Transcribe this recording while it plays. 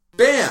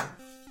Bam!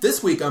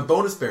 This week on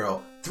Bonus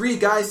Barrel, 3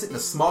 guys sit in a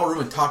small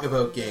room and talk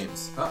about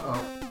games. Uh-oh.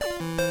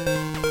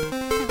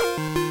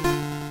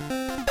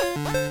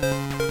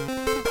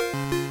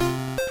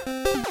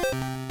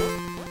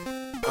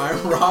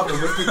 I'm Rob,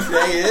 and with me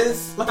today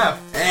is...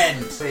 Left.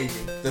 And...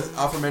 Staging. the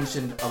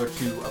aforementioned other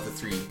 2 of the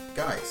 3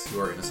 guys who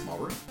are in a small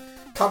room.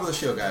 Top of the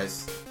show,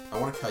 guys, I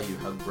want to tell you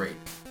how great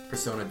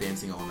Persona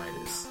Dancing All Night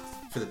is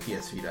for the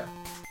PS Vita.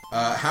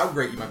 How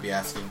great, you might be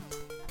asking.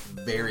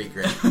 Very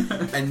great.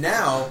 And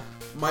now,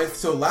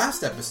 so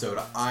last episode,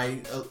 I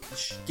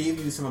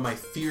gave you some of my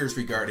fears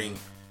regarding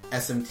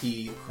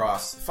SMT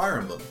Cross Fire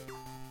Emblem.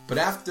 But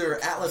after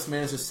Atlus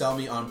managed to sell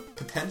me on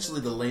potentially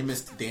the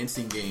lamest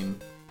dancing game,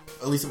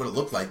 at least what it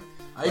looked like.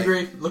 I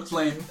agree. Looks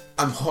lame.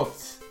 I'm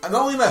hooked. Not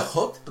only am I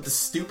hooked, but the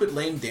stupid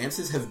lame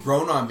dances have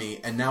grown on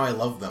me, and now I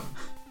love them.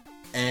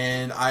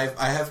 And I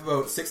have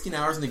about 16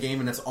 hours in the game,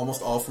 and that's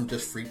almost all from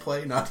just free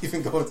play, not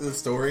even going through the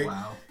story.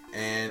 Wow.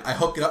 I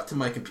hook it up to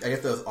my computer. I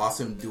get those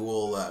awesome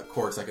dual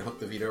cords. I can hook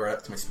the Vita right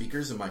up to my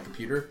speakers in my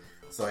computer,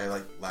 so I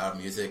like loud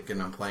music,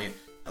 and I'm playing.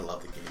 I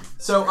love the game.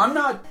 So I'm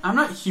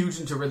not huge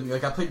into rhythm.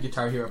 Like I played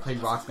Guitar Hero, I played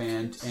Rock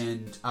Band,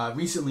 and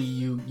recently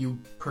you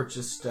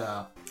purchased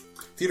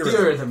Theater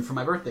Rhythm for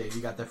my birthday.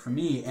 You got that from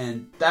me,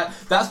 and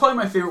that's probably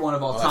my favorite one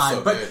of all time.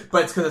 So but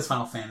it's because it's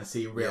Final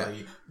Fantasy, really.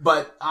 Yeah.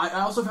 But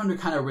I also found it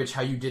kind of rich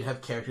how you did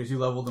have characters. You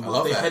leveled them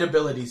up. They had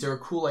abilities. They were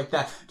cool like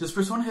that. Does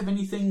Persona have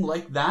anything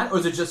like that, or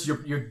is it just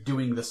you're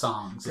doing the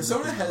songs?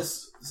 Persona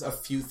has a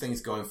few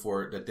things going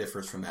for it that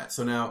differs from that.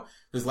 So now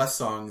there's less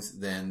songs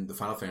than the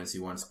Final Fantasy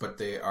ones, but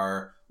they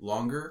are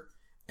longer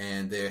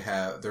and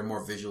they're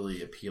more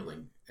visually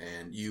appealing,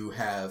 and you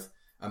have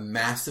a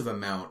massive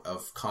amount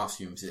of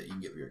costumes that you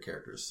can get for your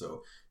characters.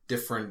 So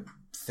different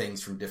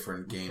things from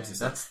different games. Okay,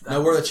 that's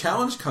now where the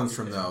challenge comes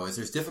from, though, is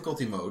there's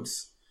difficulty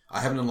modes. I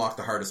haven't unlocked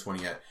the hardest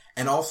one yet,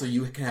 and also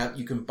you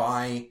can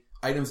buy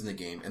items in the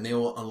game, and they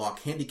will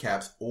unlock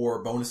handicaps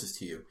or bonuses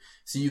to you.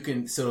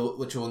 So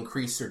which will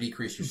increase or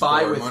decrease your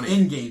score with money.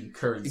 In-game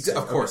currency.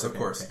 Of course. Okay.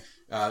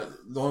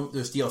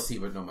 There's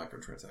DLC, but no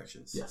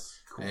microtransactions. Yes,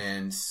 cool.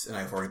 And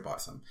I've already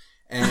bought some.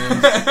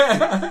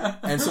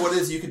 And so what it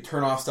is, you can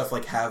turn off stuff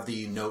like have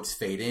the notes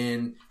fade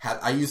in.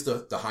 I use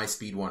the high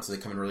speed one, so they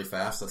come in really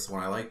fast. That's the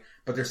one I like.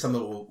 But there's some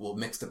that will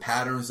mix the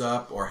patterns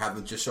up or have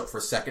them just show up for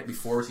a second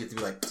before, so you have to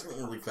be like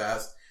really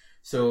fast.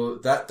 So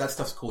that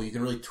stuff's cool. You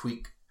can really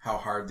tweak how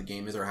hard the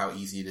game is or how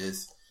easy it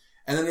is.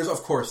 And then there's like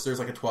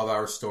a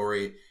 12-hour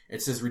story.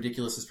 It's as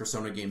ridiculous as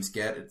Persona games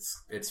get.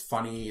 It's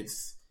funny.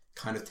 It's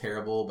kind of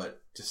terrible,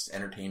 but just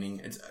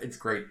entertaining. It's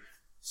great.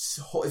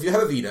 So if you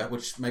have a Vita,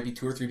 which might be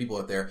 2 or 3 people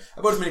out there,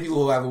 about as many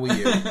people who have a Wii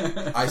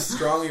U, I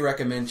strongly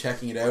recommend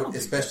checking it out,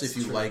 especially if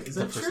you like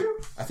the true?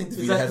 I think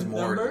the Vita has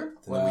more than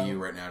the Wii U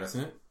right now,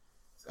 doesn't it?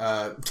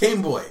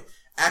 Game Boy,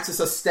 access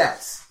us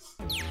stats.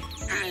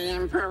 I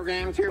am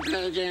programmed to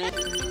play games.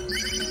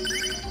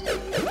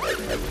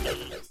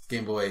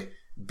 Game Boy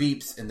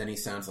beeps, and then he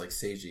sounds like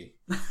Seiji.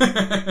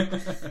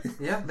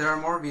 Yeah, there are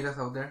more Vitas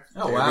out there.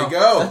 Oh, there wow. we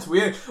go. That's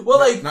weird.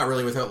 Well, not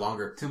really without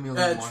longer. 2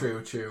 million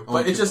more. True.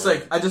 But it's just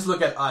like, I just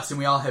look at us, and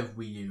we all have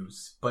Wii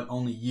U's, but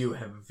only you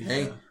have a Vita.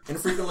 Hey,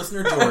 infrequent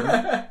listener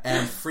Jordan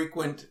and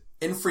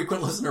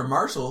infrequent listener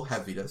Marshall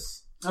have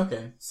Vitas.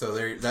 Okay. So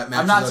that matches.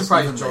 I'm not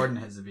surprised evenly. Jordan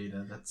has a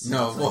Vita.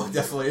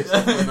 Definitely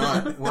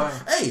not. Why?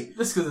 Hey!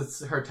 Just because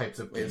it's her types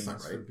of Wait, games it's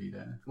not right. for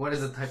Vita. What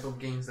is the type of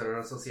games that are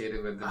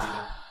associated with the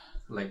Vita?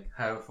 Like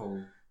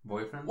Powerful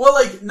Boyfriend? Well,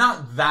 like,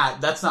 not that.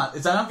 That's not...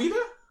 Is that on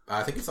Vita?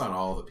 I think it's on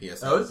all the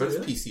PS, but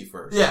it's PC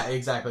first. Yeah,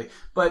 exactly.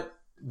 But...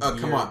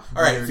 come on.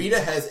 Alright, Vita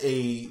has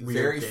a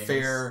very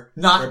fair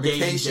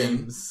reputation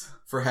games.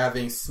 For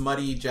having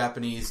smutty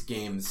Japanese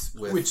games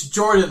with... Which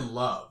Jordan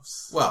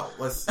loves. Well,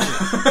 let's...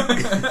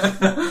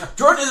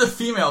 Jordan is a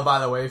female, by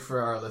the way,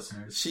 for our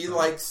listeners. She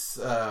likes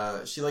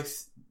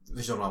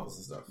visual novels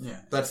and stuff. Yeah.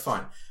 That's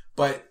fine.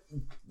 But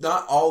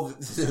not all...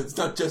 It's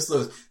not just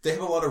those. They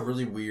have a lot of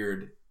really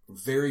weird,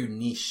 very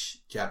niche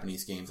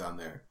Japanese games on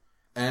there.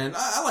 And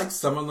I like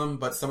some of them,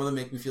 but some of them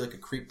make me feel like a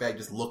creepbag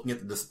just looking at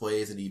the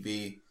displays at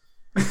EB.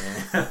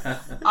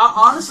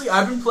 Honestly,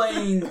 I've been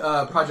playing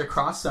Project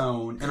Cross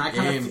Zone, and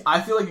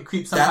I feel like it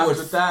creeps sometimes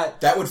with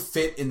that. That would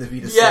fit in the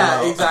Vita.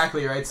 Yeah,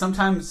 exactly right.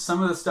 Sometimes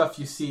some of the stuff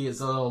you see is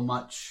a little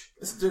much.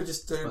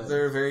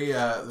 They're very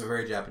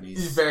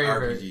Japanese. Very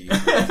RPG.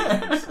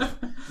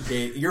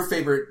 Okay, your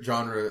favorite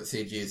genre,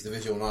 Seiji, is the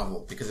visual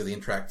novel because of the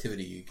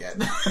interactivity you get.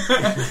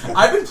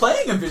 I've been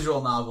playing a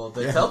visual novel,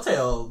 the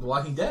Telltale, The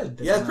Walking Dead.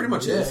 Yeah, it pretty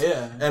much is.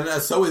 Yeah.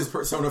 And so is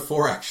Persona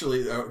 4,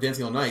 actually,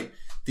 Dancing All Night.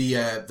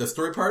 The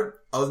story part,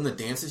 other than the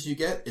dances you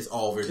get, is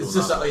all visual It's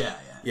just novel.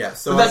 Yeah.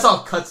 So but that's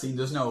all cutscene.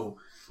 There's no.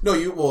 No,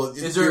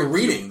 you're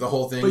reading the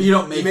whole thing. But you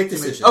don't make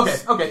decisions.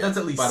 Okay, that's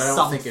at least. But I don't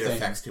something. think it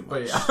affects too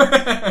much.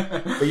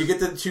 But, but you get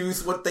to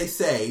choose what they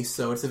say,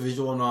 so it's a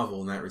visual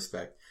novel in that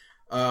respect.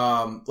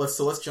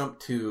 Let's jump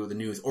to the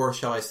news, or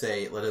shall I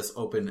say, let us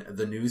open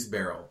the news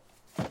barrel.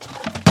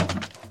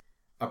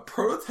 A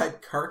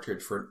prototype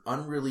cartridge for an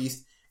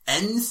unreleased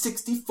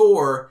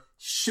N64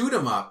 shoot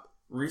 'em up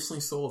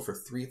recently sold for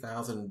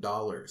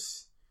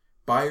 $3,000.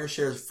 buyer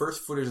shares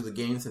first footage of the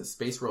game since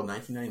Space World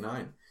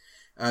 1999.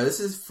 This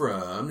is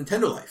from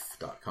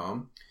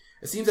NintendoLife.com.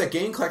 It seems that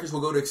game collectors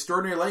will go to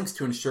extraordinary lengths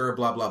to ensure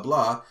blah blah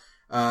blah.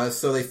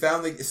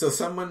 So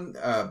someone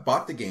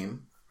bought the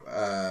game.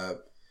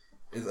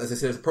 As I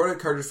said, it's a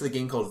prototype cartridge for the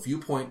game called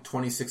Viewpoint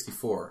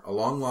 2064, a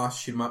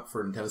long-lost shoot-'em-up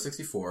for Nintendo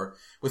 64,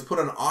 was put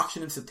on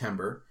auction in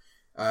September.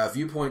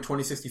 Viewpoint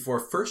 2064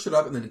 first showed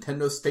up in the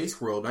Nintendo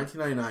Space World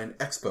 1999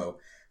 Expo,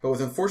 but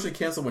was unfortunately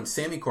canceled when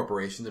Sammy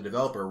Corporation, the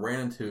developer, ran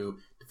into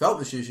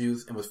development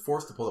issues and was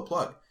forced to pull the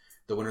plug.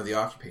 The winner of the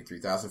auction paid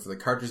 $3,000 for the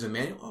cartridge and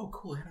manual. Oh,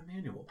 cool, it had a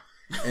manual.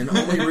 And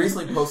only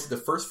recently posted the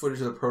first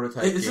footage of the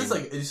prototype game. Is this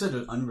like, you said,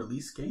 an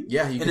unreleased game?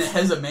 Yeah. And it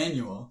has a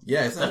manual.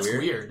 Yeah, isn't that That's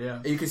weird? weird, yeah.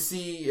 You can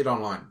see it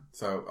online.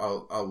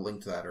 So I'll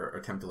link to that or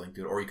attempt to link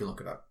to it. Or you can look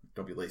it up.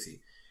 Don't be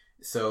lazy.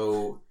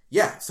 So,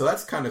 yeah. So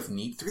that's kind of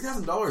neat.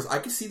 $3,000. I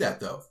can see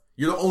that, though.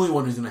 You're the only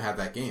one who's going to have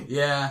that game.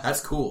 Yeah.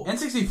 That's cool.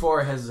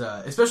 N64 has,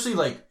 especially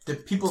like the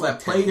people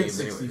that played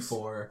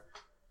N64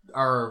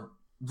 are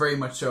very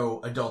much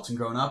so adults and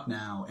grown up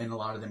now, and a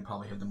lot of them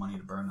probably have the money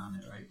to burn on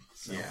it, right?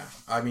 So. Yeah.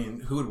 I mean,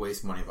 who would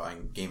waste money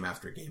buying game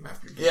after game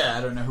after game? Yeah,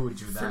 I don't know who would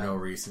do that. For no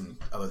reason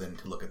other than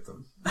to look at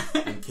them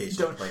and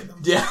occasionally play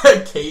them. Yeah,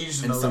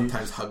 occasionally. And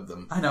sometimes hug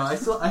them. I know.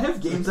 I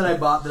have games that I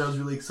bought that I was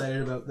really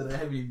excited about that I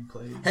haven't even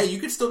played. Hey, you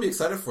could still be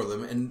excited for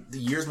them, and the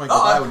years might go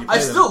by when you play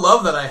them. I still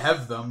love that I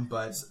have them,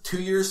 but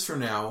 2 years from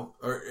now,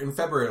 or in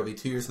February, it'll be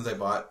 2 years since I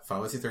bought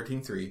Final Fantasy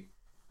 13-3.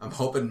 I'm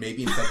hoping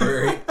maybe in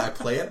February I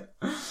play it.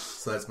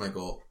 So that's my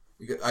goal.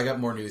 I got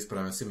more news, but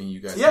I'm assuming you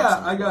guys.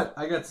 Yeah, I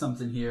got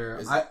something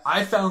here.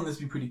 I found this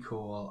to be pretty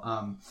cool.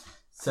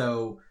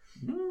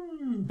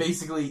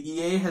 Basically,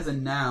 EA has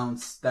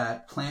announced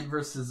that Plant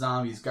vs.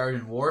 Zombies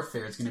Garden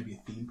Warfare is going to be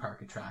a theme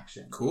park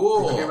attraction.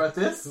 Cool. Did you hear about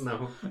this?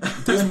 No.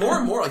 There's more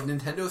and more. Like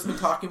Nintendo's been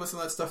talking about some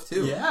of that stuff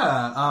too.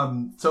 Yeah.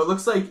 So it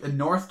looks like a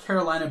North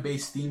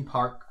Carolina-based theme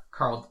park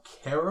called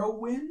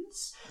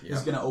Carowinds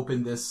is going to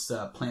open this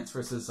Plants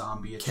vs.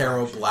 Zombie attraction.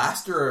 Caro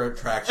Blaster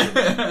attraction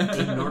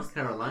In North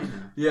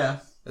Carolina. Yeah.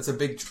 That's a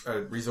big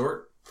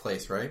resort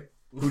place, right?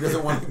 Who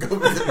doesn't want to go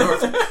visit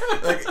North?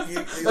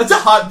 That's a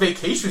hot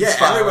vacation spot.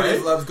 Yeah, everybody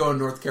right? loves going to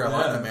North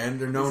Carolina, Yeah. man.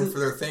 They're known for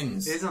their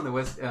things. It's on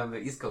the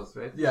East Coast,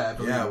 right? Yeah, I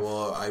believe. Yeah,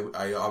 well,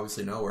 I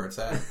obviously know where it's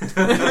at.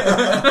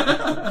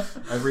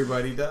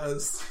 Everybody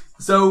does.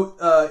 So,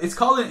 it's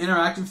called an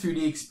interactive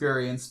 3D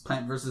experience,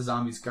 Plant vs.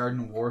 Zombies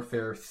Garden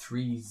Warfare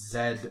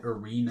 3Z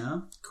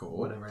Arena. Cool.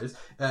 Whatever it is.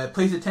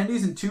 Plays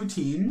attendees in 2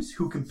 teams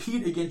who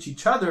compete against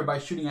each other by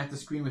shooting at the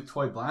screen with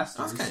toy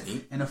blasters. That's kind of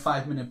neat. In a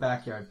 5-minute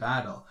backyard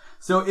battle.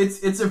 So,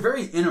 it's a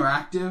very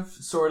interactive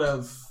sort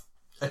of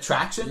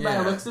attraction by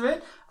the looks of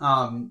it.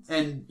 And,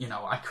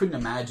 I couldn't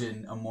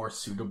imagine a more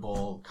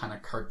suitable kind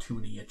of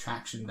cartoony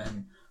attraction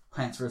than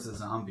Plants vs.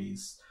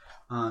 Zombies.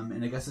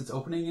 And I guess it's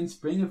opening in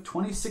spring of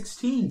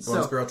 2016.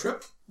 Going Squirrel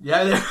Trip?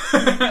 Yeah.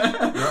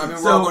 I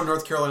mean, we're all going to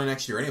North Carolina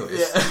next year anyways.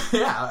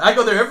 Yeah, I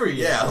go there every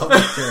year. Yeah, I love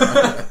North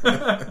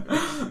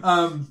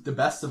Carolina. The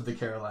best of the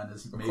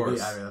Carolinas, maybe.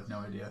 Course. I have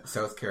no idea.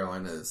 South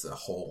Carolina is a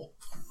hole.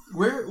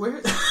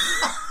 Where's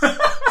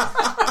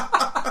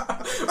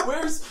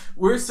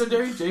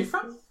Sundari J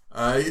from?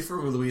 He's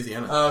from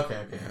Louisiana. Oh,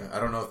 okay. Yeah, I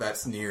don't know if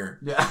that's near.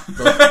 Yeah.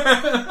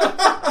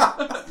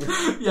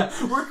 Yeah,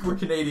 we're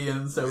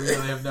Canadians, so we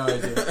really have no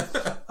idea.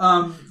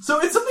 So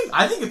it's something,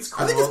 I think it's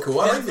cool. I think it's cool.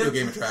 I like video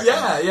game attractions.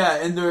 Yeah,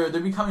 and they're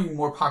becoming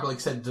more popular.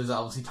 Like I said, there's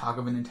obviously talk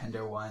of a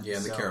Nintendo one. Yeah,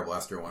 the Caro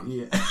Blaster one.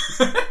 Yeah.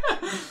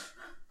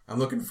 I'm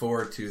looking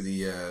forward to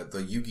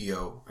the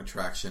Yu-Gi-Oh!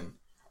 Attraction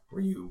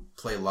where you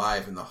play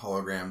live and the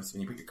holograms,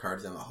 when you put your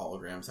cards down, the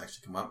holograms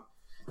actually come up.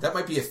 That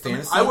might be a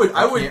fantasy. I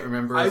can't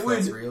remember if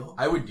that's real.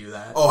 I would do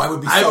that. Oh, I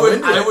would be so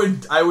into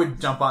it. I would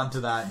jump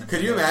onto that.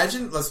 Could you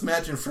imagine? Let's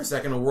imagine for a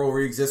second a world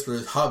where you exist where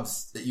there's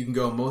hubs that you can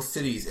go in most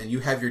cities and you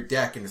have your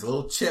deck and there's a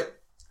little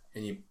chip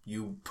and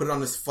you put it on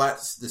this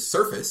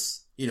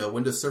surface,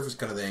 Windows Surface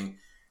kind of thing,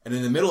 and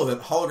in the middle of it,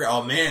 hologram.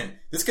 Oh man,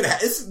 this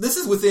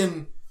is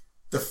within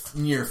the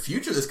near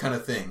future. This kind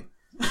of thing.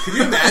 Could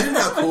you imagine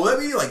how cool that'd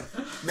be? Like,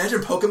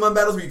 imagine Pokemon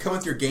battles where you come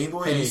with your Game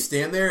Boy and you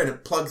stand there and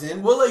it plugs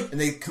in. Well, and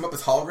they come up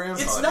as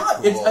holograms. It's not.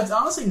 Cool. It's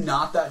honestly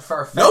not that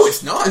far fetched. No,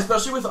 it's not.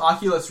 Especially with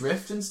Oculus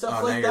Rift and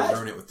stuff like that. Now you're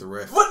learning it with the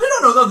Rift. Well,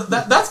 no.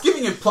 That's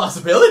giving it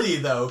plausibility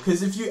though,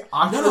 because if you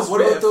Oculus what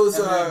Rift, about those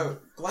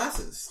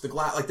glasses?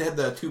 Like they had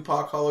the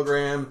Tupac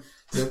hologram.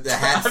 The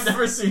hats, I've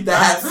never seen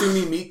that. The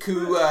Hatsune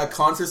Miku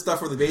concert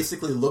stuff where they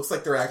basically looks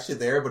like they're actually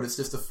there, but it's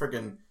just a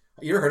freaking.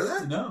 You ever heard of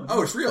that? No.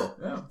 Oh, it's real.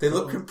 Yeah, they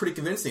look pretty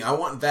convincing. I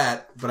want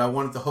that, but I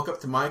want it to hook up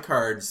to my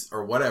cards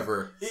or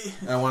whatever,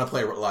 and I want to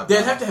play live.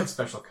 They'd have to have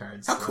special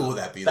cards. How cool would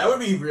that be? That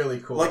would be really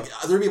cool. Like,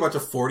 there'd be a bunch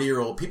of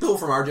 40-year-old people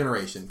from our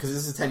generation, because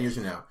this is 10 years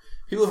from now.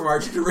 People from our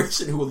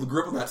generation who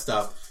grew up on that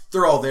stuff,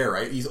 they're all there,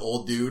 right? These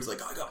old dudes,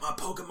 like, I got my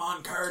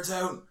Pokemon cards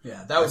out.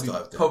 Yeah, that would be,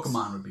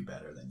 Pokemon would be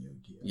better than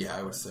Yu-Gi-Oh! Yeah,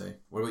 I would say.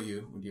 What about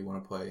you? Do you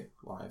want to play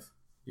live?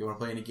 You want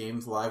to play any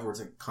games live where it's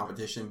a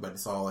competition, but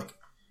it's all, like,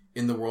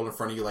 in the world in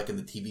front of you, like in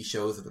the TV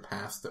shows of the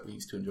past that we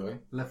used to enjoy?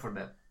 Left 4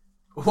 Dead.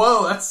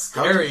 Whoa, that's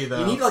scary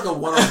though. You need like a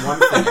one-on-one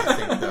thing, I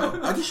think, though.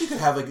 I guess you could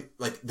have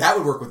like that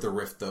would work with the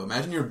Rift, though.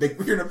 Imagine you're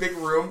in a big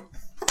room,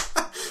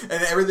 and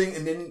everything,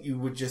 and then you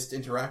would just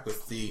interact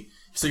with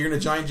so you're in a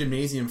giant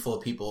gymnasium full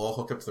of people all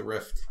hooked up to the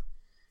Rift,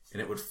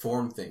 and it would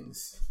form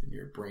things in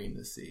your brain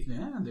to see.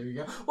 Yeah, there you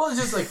go. Well, it's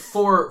just like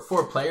four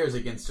players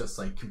against just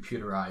like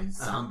computerized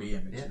zombie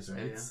images,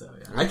 right? Yeah. So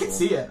I could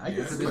see it. I could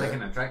It's a see bit it. like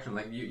an attraction.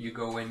 Like you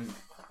go in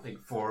like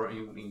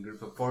in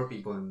groups of 4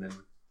 people, and then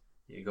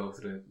you go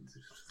through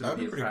That'd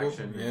be the pretty cool.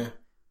 attraction.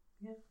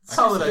 Yeah.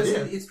 Solid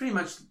idea. It's pretty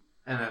much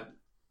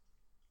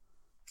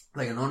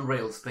like an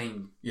on-rails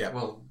thing. Yeah.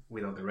 Well,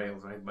 without the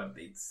rails, right? But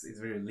it's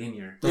very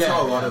linear. That's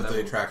how a lot of that the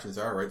will- attractions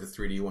are, right? The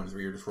 3D ones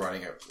where you're just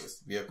riding out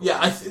this vehicle. Yeah,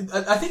 I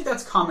think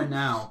that's common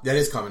now. That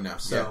is common now.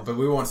 So- Yeah, but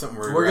we want something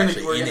where We're you're gonna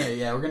actually in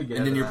it. we're gonna get.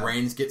 And then into your that.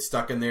 brains get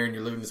stuck in there and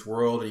you live in this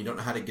world and you don't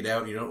know how to get out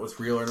and you don't know what's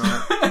real or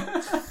not.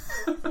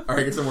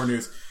 Alright, get some more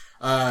news.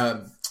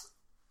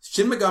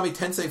 Shin Megami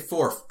Tensei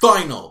 4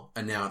 final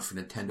announced for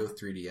Nintendo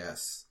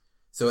 3DS.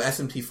 So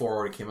SMT4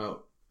 already came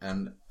out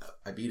and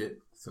I beat it.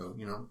 So,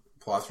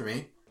 applause for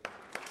me.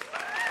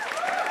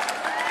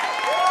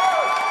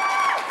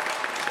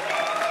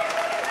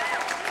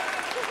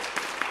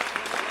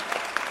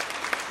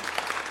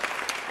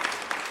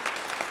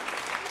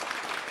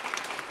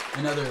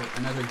 Another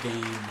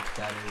game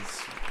that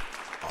is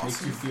makes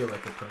Awesome. you feel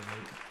like a pervert.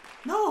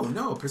 No.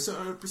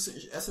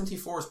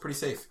 SMT4 is pretty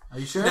safe. Are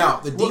you sure? Now,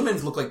 the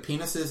demons look like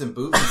penises and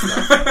boobs and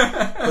stuff.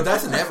 But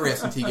that's in every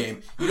SMT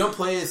game. You don't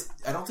play as...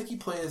 I don't think you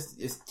play as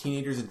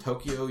teenagers in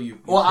Tokyo. I'm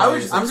play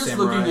as, like, just samurais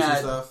looking and at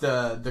stuff.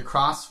 the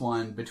cross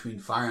one between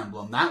Fire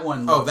Emblem. That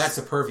one. Oh, looks- that's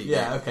a pervy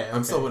Yeah, game. okay, I'm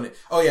okay. still in it.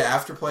 Oh, yeah,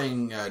 after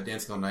playing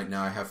Dancing All Night,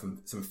 now I have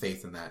some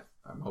faith in that.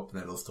 I'm hoping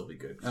that it'll still be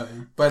good. Okay.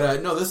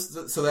 But, no,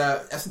 so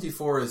that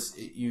SMT4 is...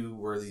 You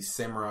were these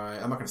samurai...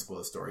 I'm not going to spoil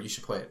the story. You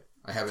should play it.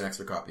 I have an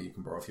extra copy you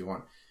can borrow if you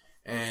want.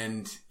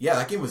 And yeah,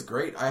 that game was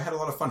great. I had a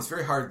lot of fun. It's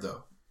very hard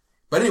though.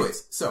 But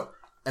anyways, so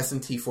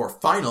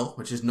SMT4 Final,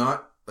 which is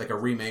not like a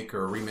remake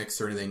or a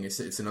remix or anything. It's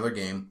another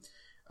game.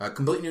 A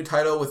completely new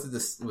title with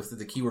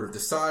the keyword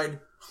decide.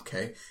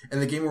 Okay.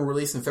 And the game will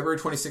release in February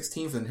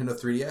 2016 for the Nintendo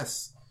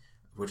 3DS,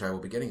 which I will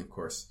be getting, of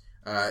course.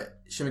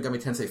 Shin Megami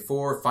Tensei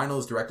 4 Final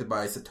is directed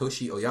by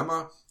Satoshi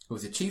Oyama, who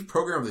was the chief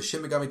programmer of the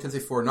Shin Megami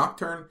Tensei 4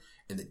 Nocturne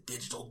and the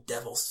Digital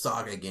Devil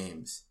Saga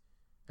games.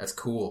 That's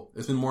cool.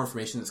 There's been more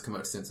information that's come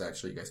out since,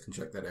 actually. You guys can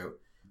check that out.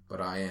 But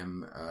I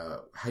am,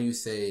 how you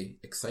say,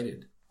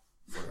 excited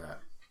for that.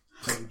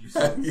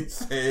 How you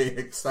say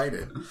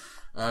excited.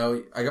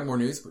 I got more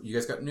news. You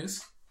guys got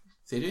news?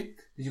 Seiji?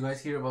 Did you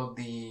guys hear about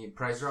the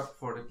price drop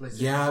for the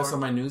PlayStation? Yeah, 4? it's on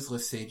my news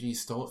list. Seiji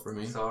stole it from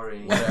me.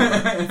 Sorry. Whatever.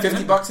 $50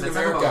 in Let's talk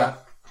America.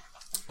 about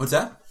What's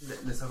that?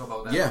 that. Let's talk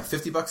about that. Yeah,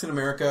 $50 in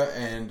America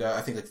and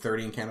I think like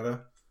 30 in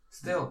Canada.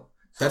 Still,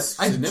 That's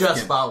I significant.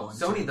 just bought one.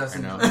 Sony I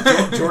doesn't.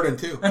 know. Jordan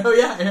too. Oh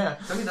yeah.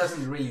 Sony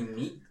doesn't really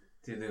need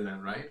to do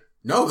that, right?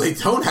 No, they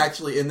don't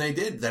actually, and they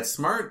did. That's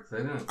smart. So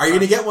they're gonna Are you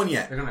going to get one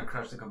yet? They're gonna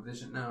crush the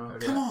competition. No.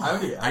 Come on.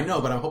 I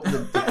know, but I'm hoping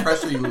to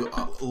pressure you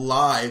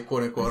live,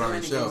 quote unquote, So on the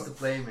many show. games to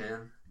play,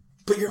 man.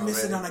 But you're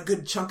missing on Already. a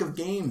good chunk of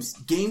games.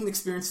 Game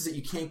experiences that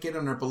you can't get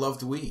on our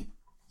beloved Wii.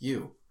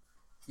 You.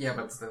 Yeah,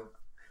 but still,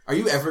 Are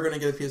you ever going to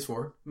get a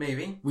PS4?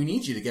 maybe. We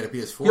need you to get a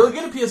PS4. You'll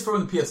get a PS4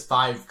 when the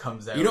PS5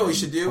 comes out. You know what we in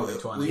should do?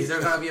 2020. Is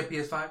there gonna be a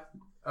PS5?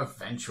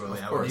 Eventually,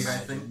 Of I course. would You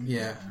guys imagine. think?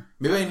 Yeah.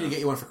 Maybe I need to get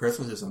you one for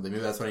Christmas or something.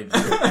 Maybe that's what I need to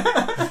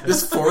do.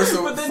 Just force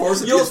But then a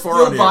you'll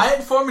PS4 on you. buy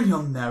it for him and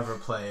he'll never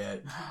play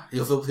it.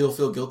 He'll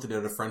feel guilty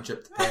out of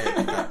friendship to pay it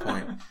at that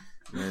point.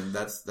 And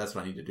that's what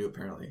I need to do,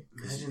 apparently.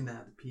 Imagine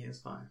that, the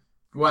PS5.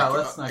 Well,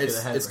 let's not get It's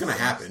ahead. it's of going to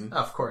ourselves. happen.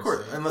 Of course.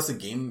 Unless the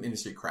game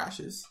industry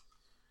crashes.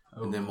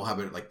 Oh. And then we'll have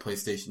it like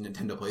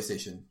Nintendo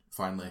PlayStation,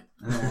 finally.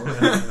 And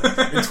then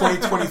In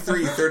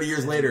 2023, 30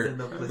 years later,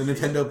 Nintendo the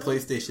Nintendo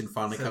PlayStation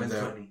finally comes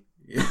out. 720.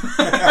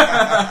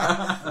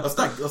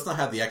 let's not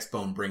have the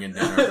X-Bone bringing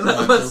down our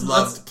Let's-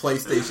 loved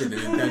PlayStation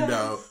and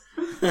Nintendo.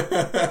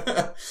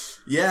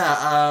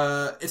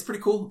 Yeah, it's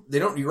pretty cool.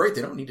 You're right,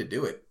 they don't need to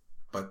do it,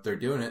 but they're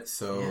doing it,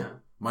 so Yeah.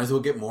 might as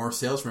well get more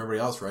sales from everybody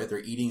else, right? They're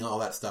eating all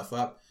that stuff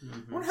up.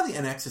 Mm-hmm. I wonder how the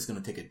NX is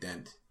going to take a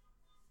dent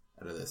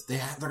out of this. They're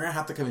going to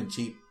have to come in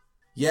cheap.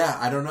 Yeah,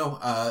 I don't know.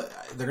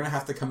 They're going to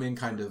have to come in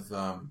kind of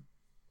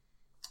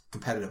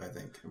competitive, I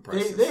think. In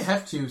prices. they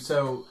have to.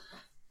 So,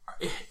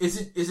 is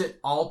it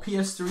all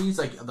PS3s?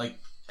 Like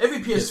every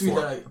PS3 PS4.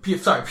 that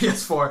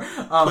PS4.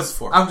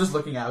 PS4. I was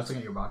looking at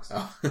your box.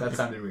 Oh. That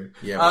sounded weird.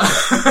 Yeah,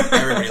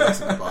 everybody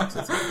looks in the box.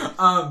 That's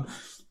okay.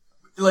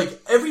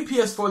 Like every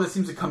PS4 that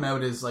seems to come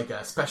out is like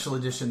a special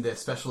edition this,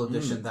 special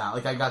edition that.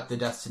 Like I got the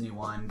Destiny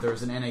one.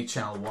 There's an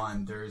NHL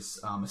one. There's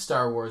a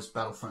Star Wars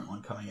Battlefront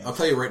one coming out. I'll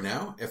tell you right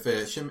now, if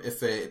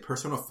a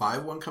Persona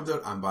 5 one comes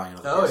out, I'm buying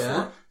another Oh PS4.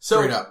 yeah.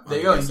 So Straight up. there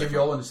you go. And give you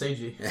all one to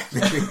Seiji.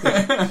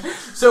 Yeah.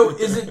 So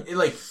is it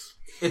like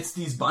it's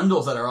these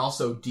bundles that are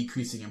also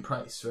decreasing in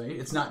price, right?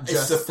 It's not just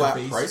It's the flat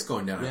base. price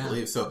going down, I Yeah.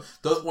 believe. So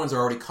those ones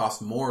already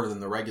cost more than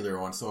the regular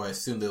ones, so I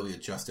assume they'll be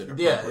adjusted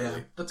Yeah, appropriately.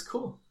 yeah, that's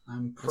cool.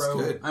 I'm That's pro.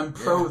 good. I'm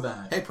pro Yeah.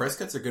 that. Hey, price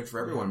cuts are good for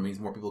everyone. It means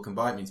more people can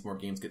buy. It means more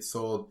games get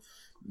sold.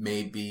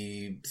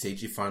 maybe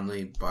Seiji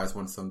finally buys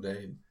one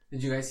someday.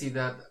 Did you guys see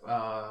that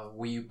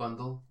Wii U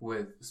bundle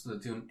with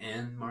Splatoon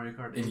and Mario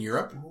Kart 8? In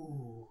Europe?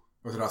 Ooh.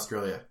 Or is it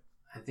Australia?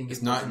 I think It's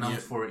it's not not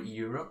announced for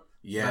Europe.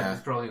 Yeah. But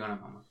it's probably gonna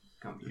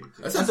come here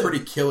too. That's a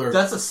pretty killer.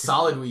 That's a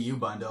solid Wii U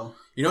bundle.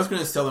 You know what's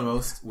going to sell the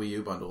most Wii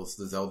U bundles?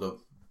 The Zelda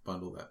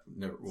bundle that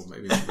never. Well,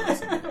 maybe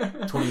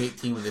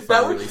 2018 when they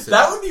finally release it.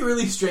 That would be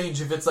really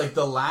strange if it's like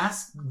the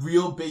last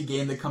real big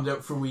game that comes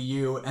out for Wii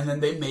U, and then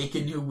they make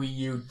a new Wii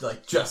U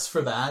like just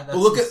for that. Well,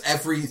 look at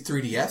every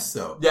 3DS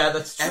though. Yeah,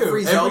 that's true.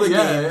 Every Zelda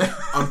game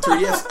on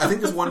 3DS. I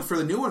think there's one for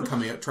the new one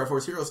coming out,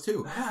 Triforce Heroes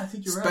 2. Yeah, I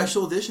think you're right.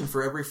 Special edition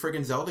for every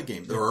friggin' Zelda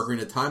game. The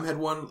Ocarina of Time had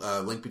one.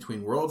 Link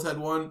Between Worlds had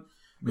one.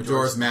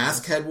 Majora's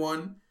Mask had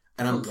one.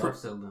 And I'm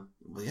Zelda.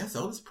 Well, yeah,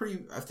 Zelda's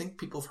pretty. I think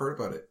people have heard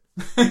about it.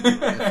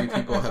 A few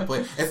people have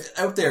played. If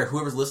out there,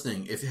 whoever's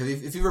listening, if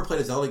you've ever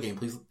played a Zelda game,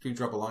 please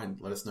drop a line.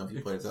 Let us know if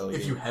you played a Zelda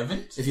game. If you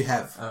haven't? If you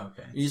have. Oh,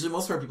 okay. Usually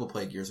most of our people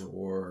play Gears of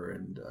War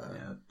and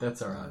yeah,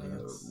 that's our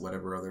audience.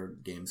 Whatever other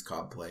games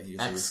COD play.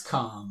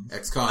 XCOM.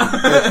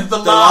 XCOM. The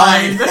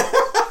line.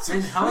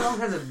 And how long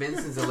has it been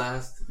since the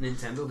last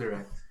Nintendo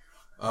Direct?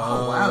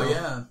 Oh, wow,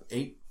 yeah.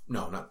 8?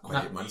 No, not quite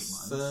Not 8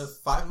 months. 8 months.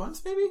 5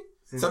 months, maybe?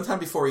 Sometime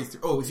before E3.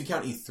 Oh, if you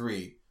count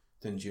E3,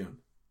 then June.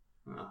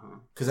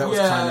 Because that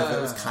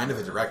was kind of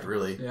a direct,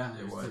 really. Yeah,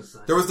 it was.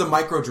 There was the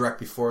micro direct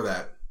before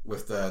that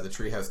with the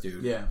Treehouse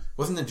dude. Yeah,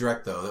 wasn't a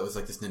direct though. That was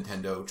like this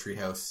Nintendo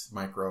Treehouse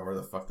micro, or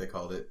the fuck they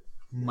called it.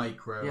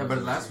 Micro. Yeah, but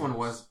the last one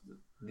was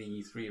the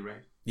E3,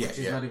 right? Yeah, which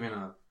is not even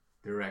a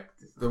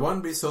direct. The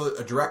one so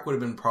a direct would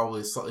have been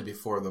probably slightly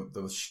before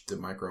the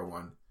micro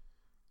one,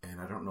 and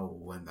I don't know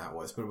when that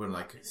was, but it would have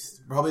been like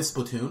probably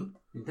Splatoon.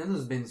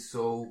 Nintendo's been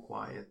so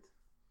quiet,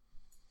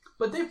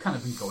 but they've kind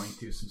of been going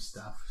through some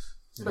stuff,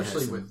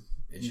 especially with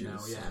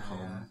issues at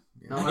home.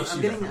 Yeah. No,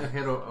 I'm getting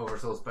ahead of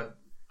ourselves, but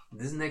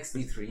this next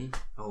E3,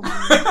 oh,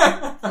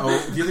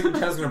 do you think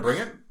Nintendo's going to bring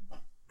it?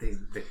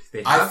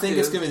 They I think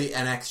it's going to be the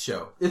NX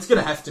show. It's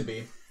going to have to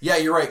be. Yeah,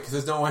 you're right, because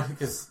there's no one.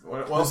 Because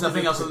there's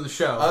nothing else on the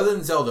show other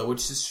than Zelda,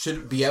 which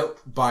should be out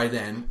by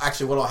then.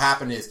 Actually, what'll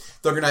happen is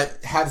they're gonna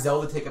have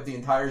Zelda take up the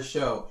entire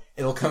show.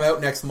 It'll come out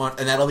next month,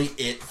 and that'll be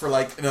it for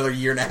like another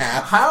year and a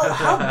half.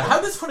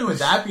 How disappointing would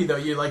that be, though?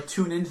 You like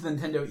tune into the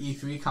Nintendo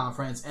E3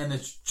 conference, and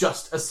it's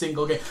just a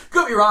single game.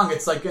 Don't get me wrong;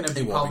 it's like going to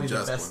be probably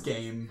the best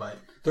game, but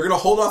they're going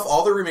to hold off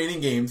all the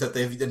remaining games that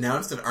they've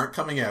announced that aren't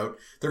coming out.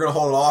 They're going to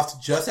hold it off to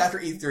just after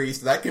E3,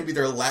 so that can be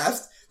their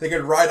last. They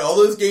can ride all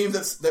those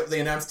games that they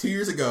announced 2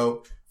 years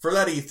ago for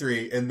that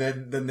E3, and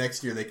then the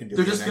next year they can do.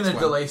 They're just going to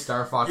delay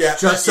Star Fox,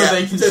 so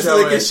they can show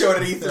it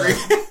at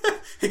E3. Yeah.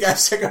 Hey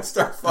guys, check out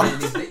Star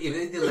Fox. If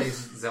they delay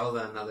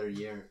Zelda another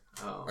year,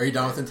 are you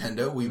done with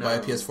Nintendo? Will you buy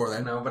a PS4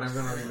 then? No, but I'm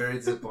going to be very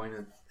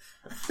disappointed.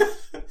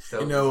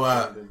 So,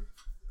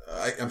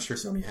 I'm sure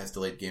Sony has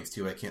delayed games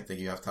too. I can't think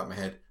of it off the top of my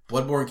head.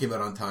 Bloodborne came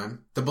out on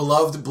time. The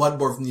beloved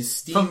Bloodborne from the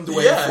esteemed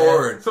Way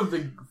Forward.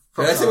 Did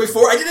I say Way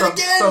Forward? I did it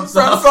again! From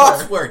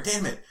Software.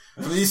 Damn it.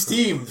 From the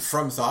esteemed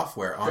From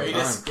Software on time.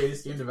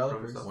 Greatest game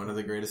developers. One of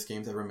the greatest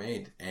games ever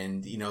made.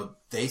 And,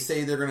 they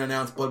say they're going to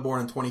announce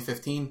Bloodborne in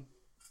 2015.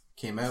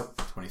 Came out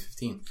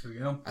 2015. There we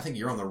go. I think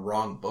you're on the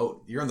wrong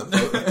boat. You're on the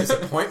boat of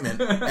disappointment.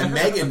 And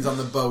Megan's on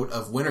the boat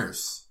of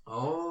winners.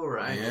 Oh,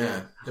 right.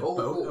 Yeah.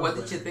 What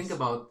did you think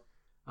about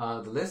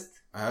the list?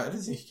 I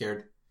didn't think he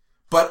cared.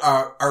 But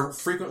our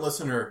frequent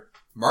listener,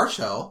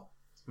 Marshall,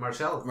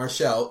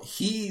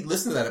 he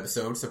listened to that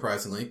episode,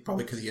 surprisingly,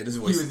 probably because he had his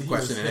voice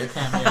question in it.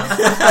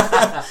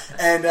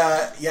 And,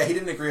 he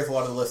didn't agree with a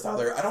lot of the list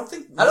either. I don't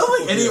think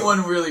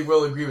anyone really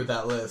will agree with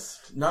that list.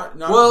 Not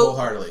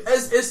wholeheartedly.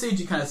 As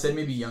Seiji kind of said,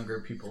 maybe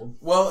younger people.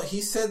 Well,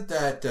 he said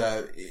that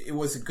it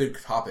was a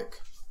good topic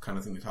kind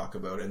of thing to talk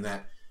about, and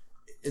that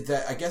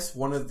I guess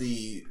one of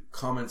the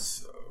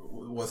comments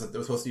was that there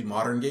was supposed to be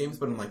modern games,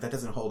 but I'm like, that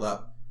doesn't hold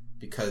up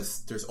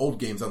because there's old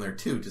games on there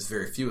too, just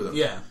very few of them.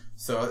 Yeah.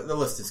 So the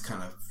list is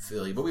kind of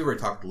silly, but we already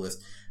talked the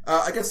list.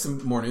 I got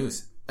some more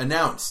news.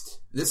 Announced.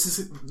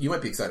 You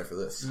might be excited for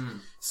this.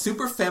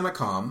 Super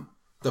Famicom,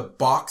 the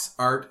box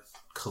art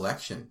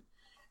collection.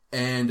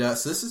 And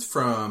so this is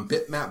from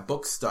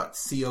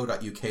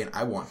bitmapbooks.co.uk, and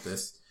I want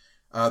this.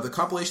 The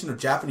compilation of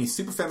Japanese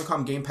Super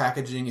Famicom game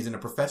packaging is in a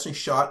professionally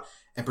shot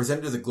and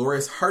presented as a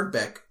glorious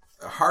hardback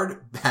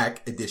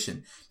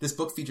edition. This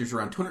book features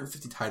around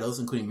 250 titles,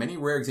 including many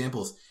rare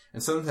examples,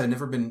 and some that have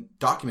never been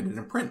documented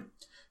in print.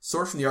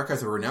 Sourced from the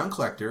archives of a renowned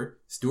collector,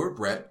 Stuart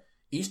Brett,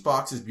 each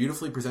box is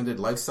beautifully presented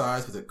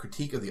life-size with a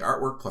critique of the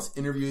artwork plus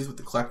interviews with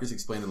the collectors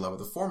explaining the love of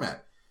the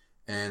format.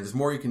 And there's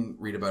more you can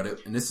read about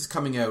it. And this is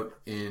coming out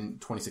in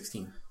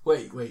 2016.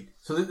 Wait.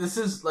 So this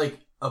is like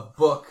a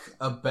book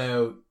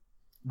about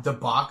the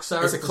box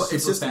art?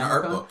 It's just an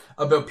art book.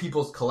 About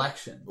people's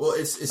collection. Well,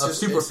 it's just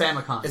Super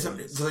Famicom.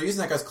 So they're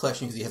using that guy's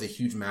collection because he has a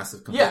huge,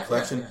 massive, complete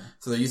collection. Yeah.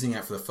 So they're using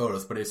that for the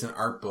photos, but it's an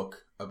art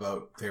book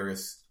about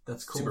various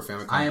That's cool. Super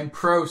Famicom. I am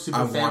pro Super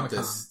Famicom. I want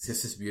this.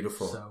 This is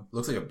beautiful. So,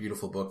 looks like a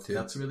beautiful book too.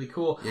 That's really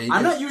cool. Yeah,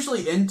 I'm not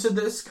usually into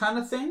this kind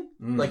of thing,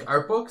 like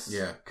art books.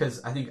 Yeah.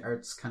 Because I think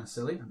art's kind of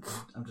silly.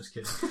 I'm just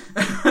kidding.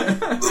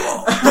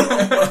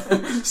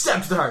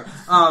 Stab to the heart.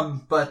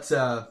 But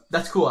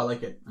that's cool. I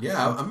like it.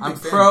 Yeah, I'm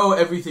pro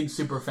everything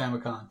Super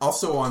Famicom.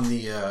 Also on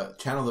the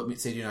channel that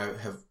Seiji and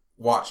I have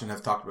watched and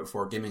have talked about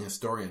before, Gaming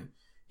Historian,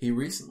 he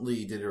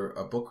recently did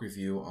a book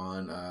review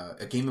on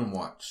a Game &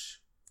 Watch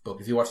book.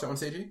 Have you watched that one,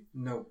 Seiji?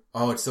 No.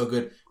 Oh, it's so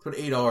good. Put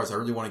 $8. I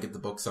really want to get the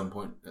book at some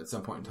point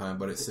in time,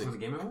 but it's on the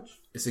Game & Watch?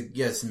 It's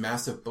a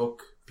massive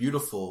book,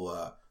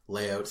 beautiful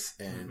layouts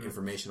and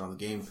information on the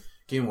Game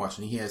 & Watch,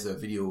 and he has a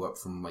video up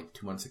from like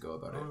 2 months ago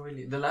about it. Oh,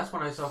 really? The last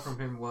one I saw from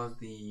him was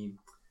the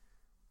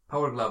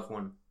Power Glove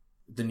one.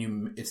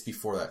 It's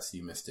before that, so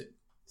you missed it.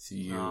 So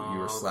you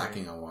were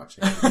slacking on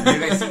watching. Have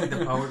you guys seen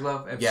the Power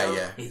Glove episode?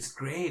 Yeah. It's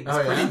great.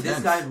 This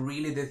guy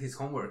really did his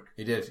homework.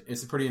 He did.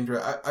 It's a pretty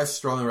interesting. I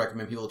strongly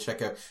recommend people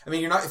check out. I mean,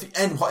 you're not.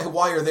 And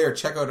while you're there,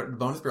 check out the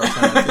Bonus Barrel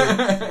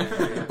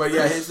channel too. But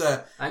yeah,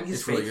 I'm his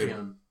it's really Patreon.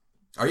 good.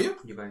 Are you?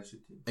 You guys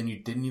should too. And you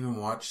didn't even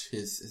watch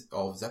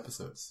all of his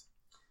episodes.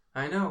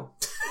 I know.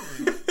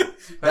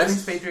 But I'm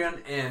his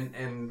Patreon,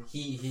 and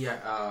he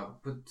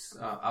puts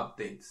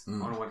updates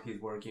on what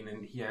he's working,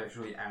 and he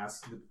actually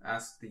asked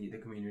the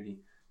community.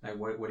 Like,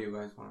 what do you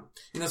guys want?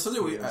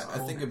 Something I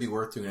think it'd be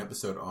worth doing an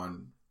episode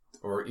on,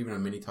 or even a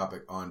mini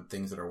topic on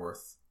things that are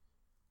worth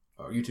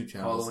YouTube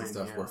channels and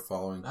stuff worth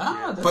following.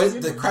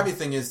 But the crappy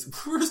thing is,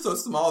 we're so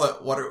small that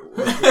who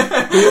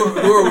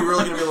are we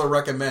really going to be able to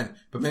recommend?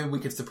 But maybe we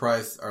could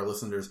surprise our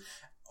listeners.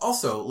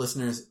 Also,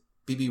 listeners,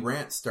 BB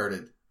Rant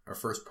started our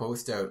first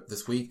post out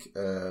this week.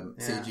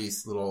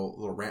 Seiji's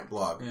little rant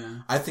blog.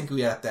 Yeah. I think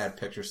we have to add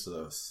pictures to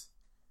those.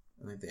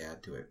 I think they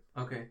add to it.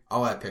 Okay.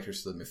 I'll add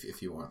pictures to them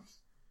if you want.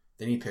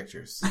 They need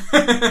pictures.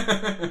 Okay.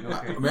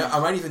 I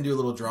might even do a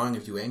little drawing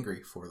of you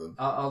angry for them.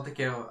 I'll take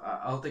care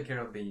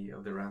of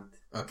the rant.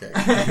 Okay.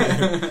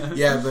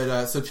 Yeah,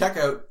 but so check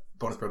out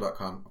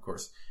bonusbarrel.com, of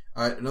course.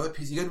 Another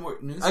piece. You got more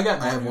news? I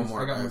have one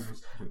more.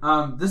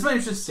 This one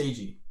is just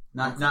Seiji,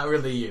 not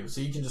really you. So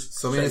you can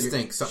just shut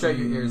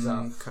your ears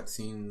off.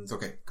 Cutscenes.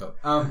 Okay, go.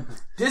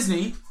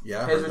 Disney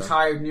has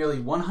retired nearly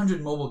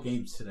 100 mobile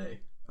games today.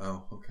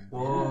 Oh, okay.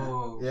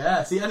 Whoa.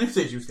 Yeah. See, I knew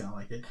Seiji was gonna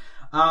like it.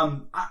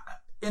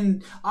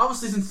 And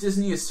obviously, since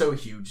Disney is so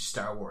huge,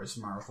 Star Wars,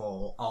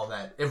 Marvel, all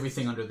that,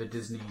 everything under the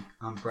Disney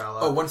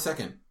umbrella. Oh, 1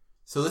 second.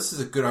 So this is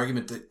a good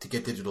argument to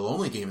get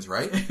digital-only games,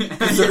 right?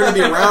 Because they're going to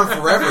be around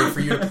forever for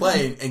you to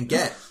play and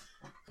get.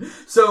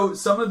 So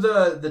some of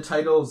the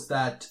titles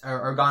that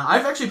are gone,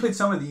 I've actually played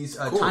some of these.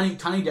 Cool.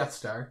 Tiny Death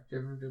Star.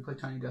 Did you ever play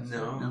Tiny Death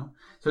Star? No.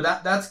 So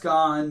that's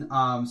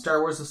gone.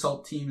 Star Wars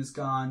Assault Team is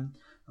gone.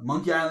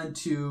 Monkey Island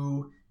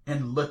 2.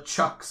 And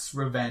LeChuck's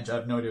Revenge. I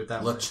have no idea what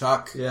that was.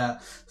 LeChuck. Yeah.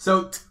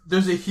 So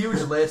there's a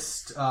huge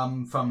list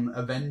from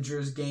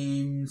Avengers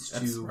games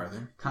to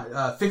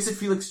Fix-It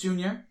Felix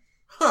Jr.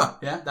 Huh.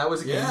 Yeah, that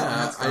was a game.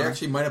 Yeah, I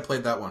actually might have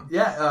played that one.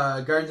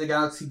 Yeah, Guardians of the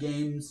Galaxy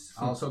games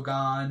also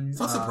gone. It's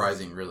not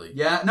surprising, really.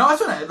 Yeah, no, that's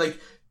what I like.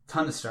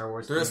 Ton of Star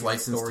Wars. There's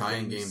licensed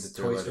tie-in games that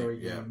they're Toy Story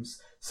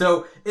games.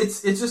 So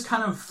it's just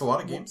kind of a lot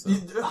of games.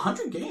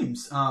 100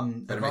 games.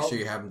 Better make sure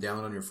you have them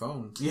downloaded on your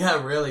phone.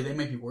 Yeah, really, they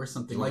might be worth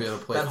something. You'll like be able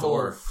to play that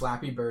whole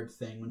Flappy Bird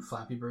thing when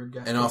Flappy Bird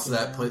got. And also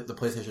the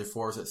PlayStation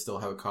 4s that still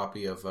have a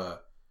copy of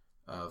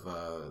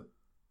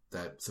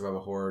that survival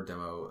horror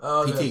demo.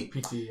 Oh, PT.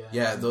 PT.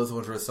 Yeah, those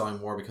ones were selling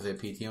more because they have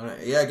PT on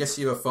it. Yeah, I guess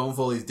you have a phone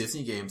full of these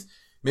Disney games.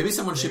 Maybe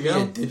someone should be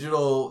a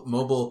digital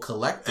mobile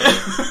collector.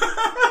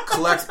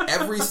 Collects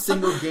every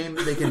single game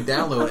that they can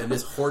download and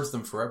just hoards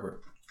them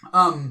forever.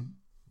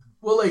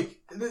 Well, like,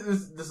 this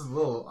is a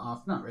little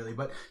off, not really,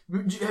 but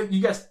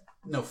you guys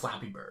know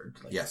Flappy Bird.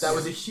 Like, yes. That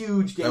was a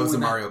huge game. That was a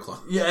Mario clone.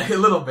 Yeah, a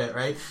little bit,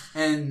 right?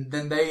 And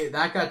then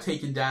that got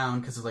taken down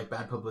because of, like,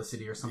 bad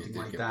publicity or something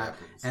like that.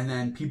 And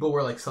then people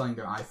were, like, selling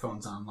their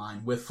iPhones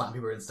online with Flappy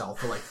Bird installed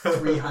for, like,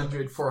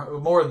 300, 400,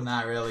 more than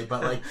that, really.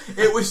 But, like,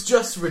 it was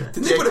just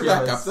ridiculous. Didn't they put it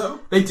back up, though?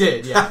 They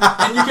did, yeah.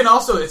 And you can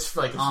also, it's,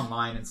 like,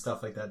 online and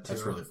stuff like that, too.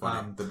 That's really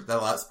funny.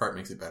 That last part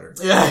makes it better.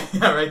 Yeah,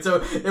 right.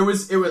 So it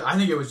was, I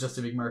think it was just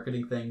a big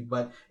marketing thing,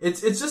 but it's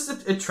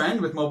just a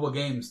trend with mobile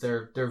games.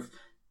 They're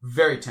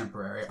very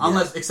temporary,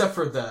 except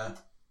for the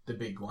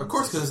big ones. Of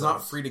course, because it's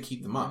not free to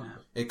keep them up.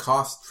 Yeah. It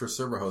costs for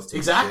server hosting.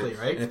 Exactly,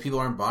 right? And if people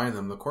aren't buying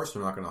them, of course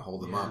they're not going to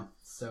hold them up.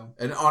 So,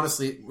 and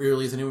honestly,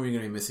 really, is anyone going to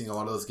be missing a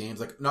lot of those games?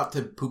 Like, not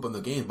to poop on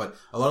the game, but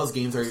a lot of those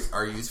games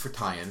are used for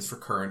tie-ins for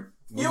current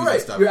movies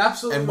and stuff. You're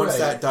absolutely right. And once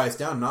that dies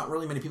down, not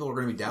really many people are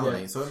going to be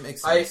downloading, so it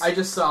makes sense. I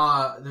just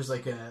saw there's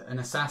like an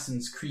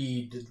Assassin's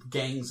Creed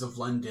Gangs of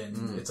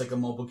London. It's like a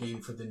mobile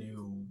game for the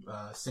new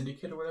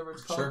Syndicate or whatever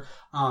it's called. Sure.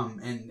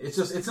 And it's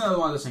another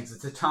one of those things.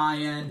 It's a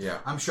tie-in. Yeah.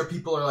 I'm sure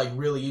people are like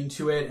really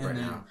into it, and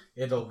then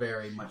it'll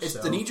very much.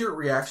 The knee-jerk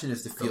reaction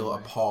is to feel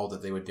appalled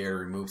that they would dare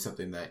remove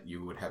something that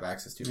you would have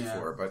access to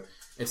before, but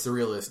it's the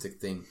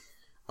realistic thing.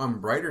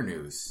 Brighter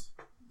news,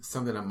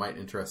 something that might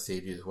interest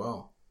Seiji as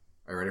well.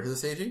 Are you ready for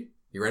this, Seiji?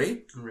 You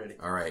ready? I'm ready.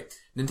 All right.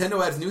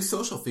 Nintendo adds new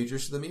social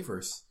features to the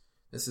Miiverse.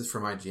 This is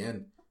from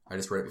IGN. I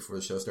just read it before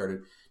the show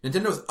started.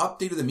 Nintendo's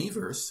updated the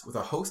Miiverse with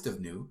a host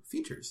of new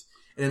features.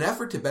 In an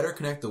effort to better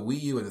connect the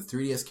Wii U and the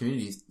 3DS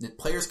communities,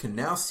 players can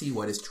now see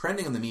what is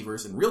trending on the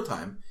Miiverse in real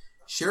time,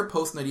 share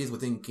posts and ideas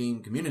within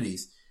game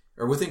communities,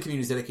 or within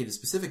communities dedicated to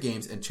specific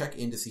games, and check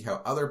in to see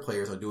how other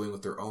players are doing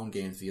with their own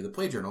games via the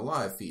PlayJournal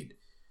live feed.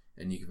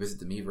 And you can visit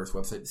the Miiverse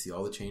website to see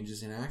all the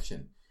changes in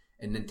action.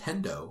 And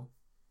Nintendo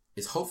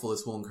is hopeful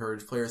this will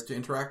encourage players to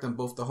interact on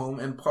both the home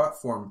and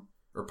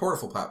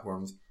portable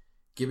platforms,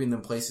 giving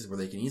them places where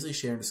they can easily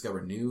share and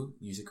discover new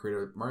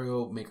user-created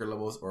Mario Maker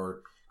levels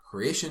or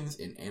creations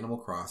in Animal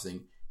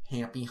Crossing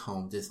Happy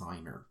Home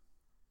Designer.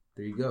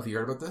 There you go. Have you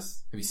heard about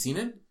this? Have you seen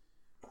it?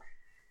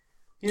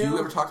 Do you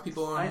ever talk to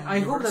people on I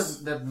hope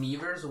that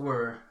Miiverse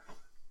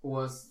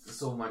was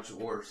so much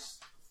worse.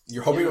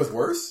 You're hoping it was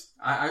worse?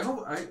 I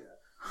hope...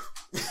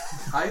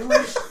 I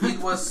wish it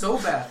was so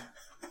bad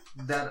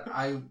that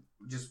I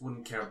just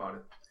wouldn't care about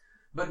it.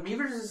 But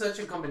Miiverse is such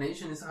a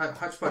combination. It's a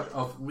hodgepodge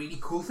of really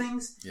cool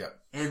things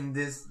and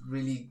this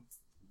really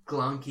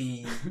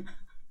clunky...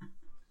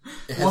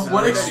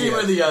 one extreme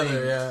or the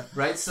other, yeah.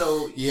 Right?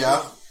 So...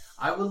 Yeah.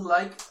 I would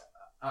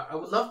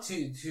love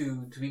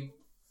to be...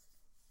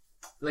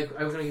 Like,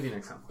 I was going to give you an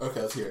example.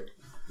 Okay, let's hear it.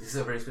 This is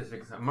a very specific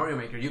example. Mario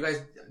Maker. You guys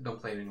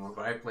don't play it anymore,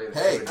 but I play it.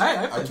 Hey,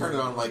 I turned it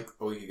on like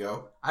a week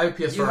ago. I have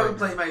PS4. You haven't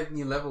played my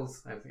new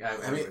levels.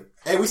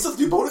 Hey, we still have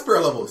to do bonus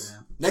barrel levels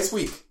next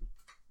week.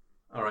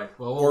 All right.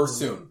 Or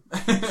soon.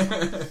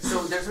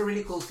 So there's a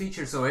really cool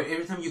feature. So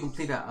every time you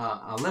complete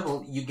a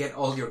level, you get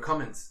all your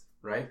comments,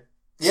 right?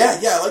 Yeah,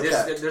 I like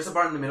that. There's a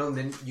bar in the middle, and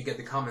then you get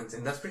the comments,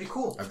 and that's pretty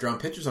cool. I've drawn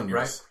pictures on yours.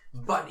 Right?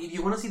 But if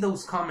you want to see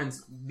those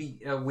comments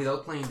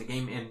without playing the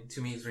game, and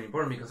to me it's very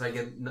important because I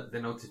get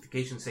the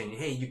notification saying,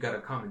 hey, you got a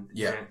comment.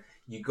 Yeah. And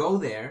you go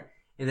there,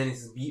 and then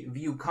it's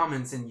view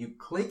comments, and you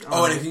click on it.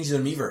 Oh, and it brings you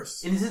to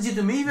Miiverse. And it sends you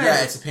to Miiverse.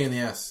 Yeah, it's a pain in the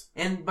ass.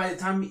 And by the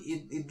time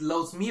it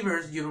loads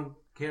Miiverse, you don't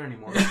care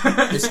anymore.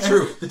 It's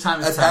true. The time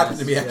That's happened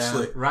to me,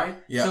 actually.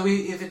 Right? Yeah. So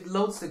if it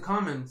loads the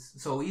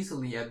comments so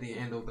easily at the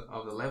end of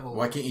the level...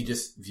 Why can't you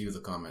just view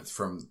the comments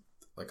from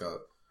like a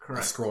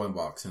scrolling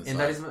box inside? And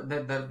that is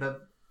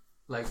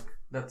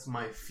that's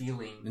my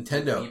feeling.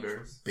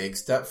 Nintendo, big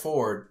step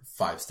forward,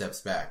 5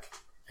 steps back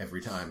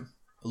every time.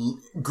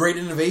 Great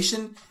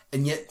innovation,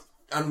 and yet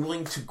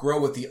unwilling to grow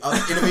with the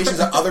other innovations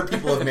that other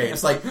people have made.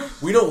 It's like,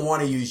 we don't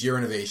want to use your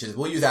innovations.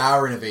 We'll use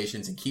our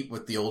innovations and keep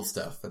with the old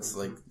stuff. That's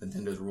like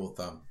Nintendo's rule of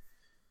thumb.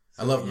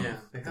 I love them. Yeah,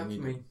 they have to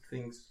make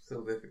things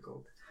so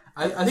difficult.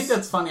 I think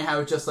that's funny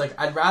how it's just like,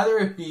 I'd rather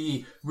it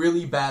be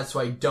really bad so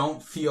I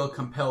don't feel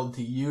compelled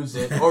to use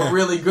it, or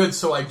really good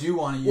so I do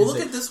want to use it. Well,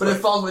 look at this but way. it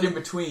falls right in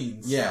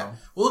between. Yeah. So.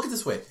 Well, look at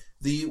this way.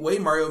 The way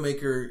Mario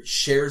Maker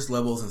shares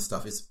levels and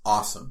stuff is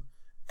awesome.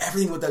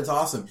 Everything with that's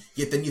awesome.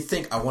 Yet then you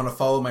think, I want to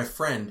follow my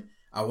friend.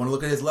 I want to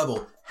look at his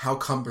level. How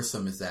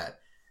cumbersome is that?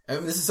 I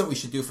mean, this is something we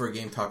should do for a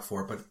Game Talk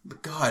 4,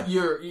 but God,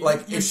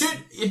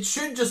 it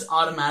should just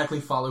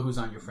automatically follow who's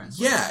on your friends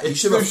list. Yeah, you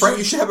should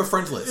have a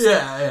friends list.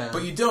 Yeah.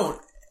 But you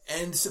don't.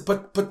 And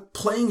but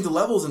playing the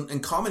levels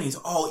and commenting is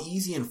all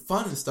easy and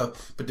fun and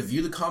stuff. But to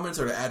view the comments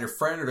or to add a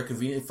friend or to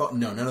conveniently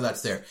no, none of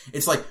that's there.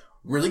 It's like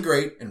really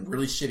great and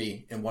really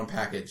shitty in one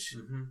package.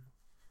 Mm-hmm.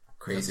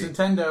 Crazy. That's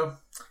Nintendo.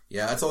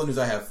 Yeah, that's all the news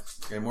I have.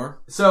 Any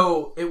more?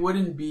 So it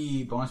wouldn't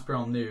be Bonus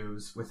Barrel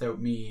News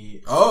without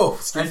me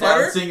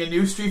announcing a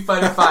new Street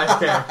Fighter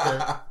V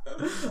character.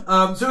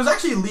 So it was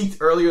actually leaked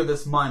earlier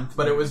this month,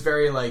 but it was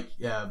very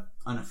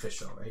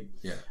unofficial, right?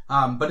 Yeah.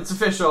 But it's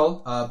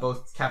official.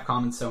 Both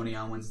Capcom and Sony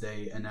on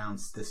Wednesday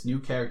announced this new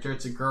character.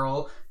 It's a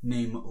girl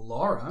named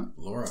Laura.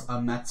 A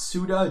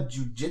Matsuda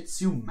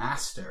Jiu-Jitsu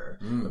master.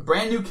 A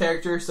brand new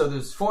character. So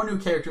there's 4 new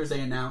characters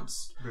they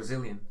announced.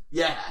 Brazilian.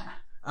 Yeah.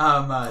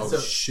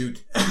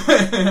 Shoot.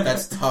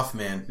 That's tough,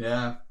 man.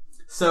 Yeah.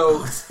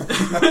 So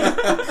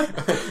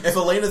if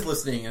Elena's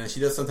listening, and she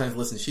does sometimes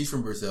listen, she's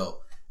from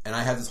Brazil. And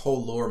I have this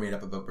whole lore made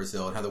up about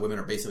Brazil and how the women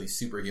are basically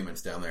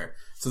superhumans down there.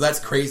 So that's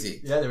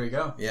crazy. Yeah, there we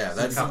go. Yeah,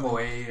 that's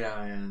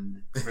capoeira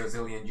and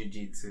Brazilian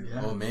jiu-jitsu.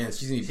 Yeah. Oh man,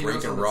 she's gonna be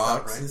breaking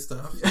rocks and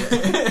stuff.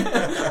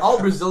 Yeah. All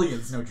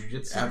Brazilians know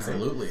jiu-jitsu.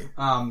 Absolutely.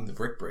 Right? The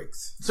brick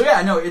breaks. So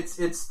yeah, no, it's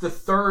the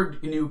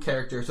 3rd new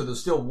character. So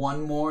there's still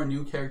 1 more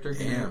new character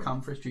going to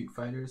come for Street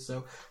Fighter.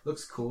 So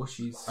looks cool.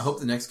 I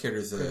hope the next character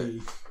is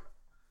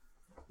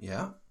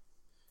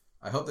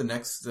I hope the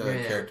next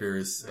character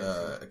is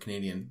a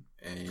Canadian.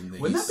 And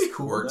wouldn't that be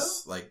cool?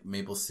 Works like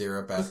maple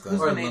syrup at Who's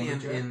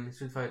Canadian in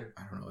Street Fighter?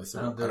 I don't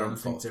know. I don't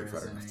follow Street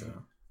Fighter enough to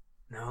know.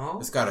 No,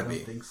 it's gotta be. I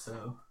don't think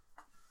so.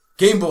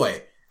 Game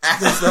Boy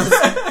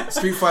access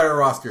Street Fighter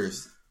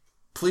rosters.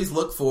 Please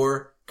look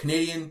for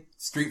Canadian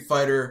Street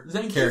Fighter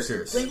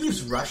characters.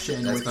 Zangief's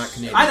Russian. That's not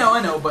Canadian.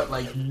 I know, but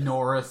like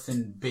North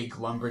and big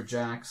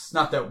lumberjacks.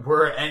 Not that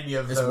we're any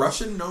of those. Is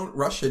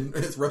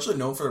Russia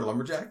known for their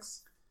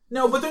lumberjacks?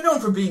 No, but they're known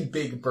for being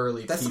big,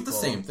 burly That's people. Not the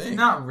same thing.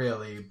 Not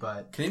really,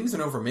 but... Canadians are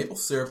known for maple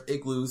syrup,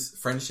 igloos,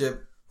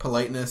 friendship,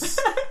 politeness.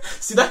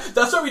 See,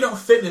 that's why we don't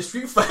fit in a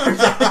Street Fighter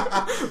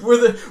game.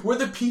 We're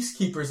the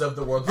peacekeepers of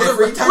the world.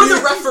 We're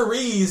the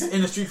referees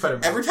in a Street Fighter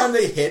game. Every time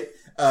they hit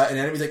an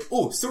enemy's like,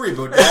 "Oh, sorry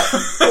about that.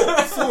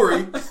 Oh,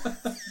 sorry."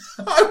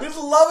 I would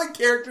love a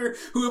character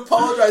who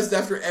apologizes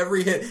after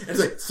every hit and it's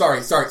like, sorry.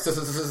 It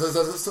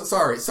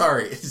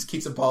just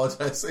keeps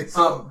apologizing.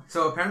 So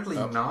apparently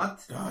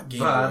not. Game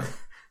but Boy.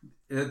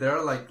 there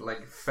are like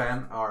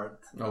fan art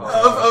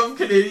of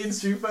Canadian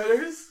Street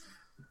Fighters.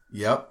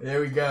 Yep.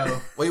 There we go.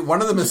 Wait,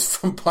 one of them is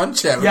from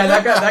Punch-Out. Yeah,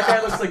 that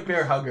guy looks like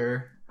Bear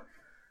Hugger.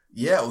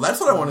 Yeah, well, that's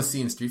what I want to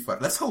see in Street Fighter.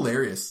 That's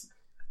hilarious.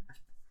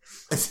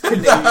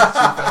 Canadian Street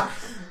Fighter.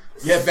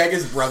 Yeah,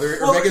 Vega's brother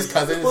or Vega's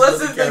cousin. Well, is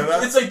that's living in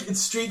Canada. it's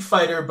Street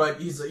Fighter,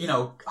 but he's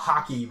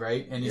hockey,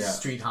 right? And his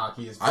street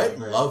hockey is. I big,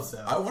 right? love.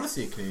 So. I want to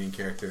see a Canadian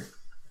character.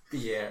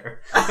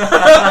 Pierre.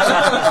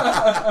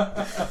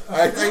 I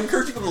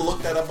encourage people to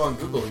look that up on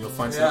Google, and you'll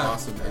find some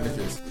awesome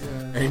images.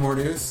 Yeah. Any more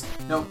news?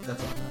 No,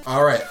 that's all.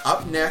 All right.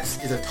 Up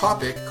next is a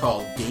topic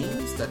called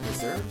games that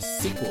deserve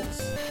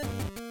sequels.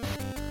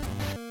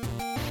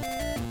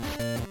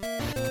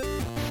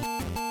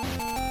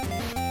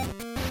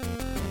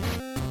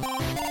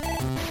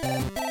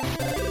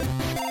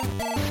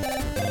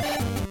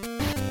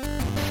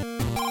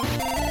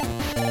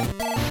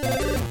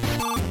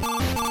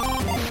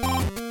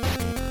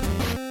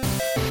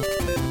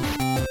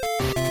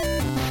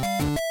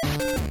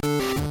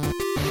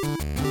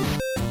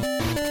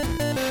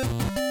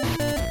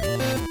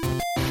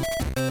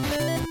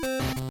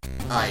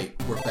 Hi,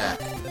 we're back.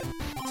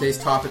 Today's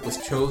topic was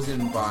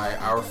chosen by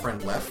our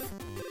friend Lef.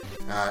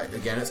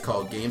 Again, it's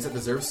called Games That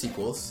Deserve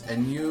Sequels,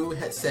 and you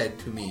had said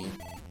to me,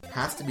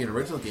 has to be an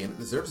original game that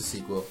deserves a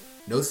sequel,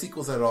 no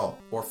sequels at all,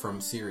 or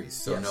from series,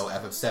 so no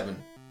FF7.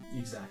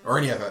 Exactly. Or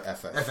any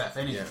FF. FF,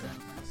 any FF.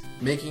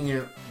 Making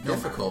it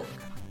difficult,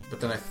 but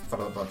then I thought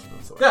of a bunch of them.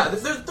 So Yeah,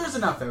 there's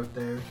enough out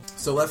there.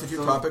 So Lef, is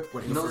your topic?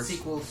 What, you go No first?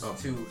 sequels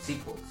to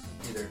sequels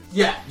either.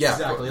 Yeah, Yeah,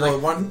 exactly. Well,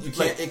 like, one,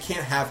 it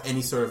can't have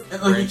any sort of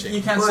like branching.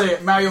 you can't say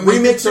Mario Maker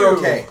Remakes 2. are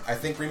okay. I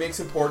think remakes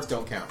and ports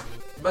don't count.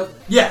 But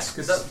Yes,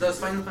 because does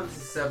Final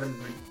Fantasy VII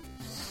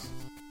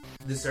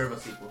deserve a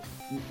sequel?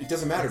 It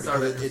doesn't matter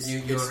Sorry, because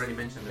you it's already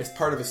mentioned it. it's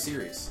part of a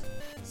series,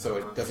 so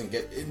it doesn't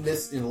get in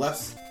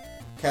Left's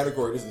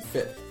category. It doesn't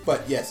fit.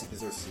 But yes, it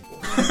deserves a sequel,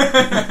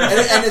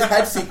 and it's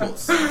had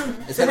sequels.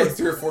 It's had like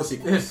 3 or 4 it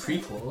sequels has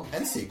prequel.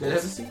 and Did it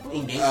have a sequels. sequel?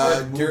 In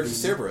game Dirge of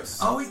Cerberus.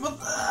 Oh,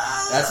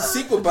 That's a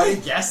sequel, I buddy.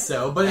 guess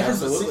so, but it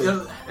has a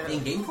Absolutely. sequel.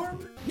 in game form?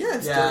 Yeah,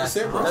 it's Yeah, Dirge of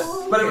Cerberus.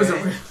 Oh. but it was a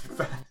Okay. really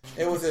bad.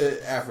 It was an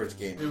average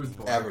game. It was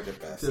boring. average at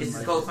best. Didn't Is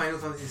like it called it. Final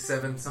Fantasy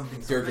VII something?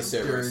 Dirge of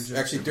something? Cerberus. Dirge of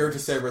Actually, Dirge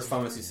of Cerberus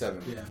Final Fantasy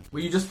 7. Yeah,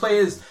 well, you just play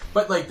as,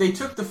 but like they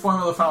took the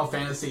formula of Final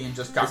Fantasy and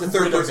just got It's a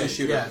rid of third-person it.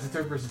 shooter. Yeah, it's a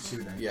third-person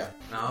shooter. Yeah.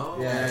 No.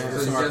 Yeah, so there's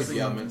it's some just RPG in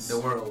elements. the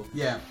world.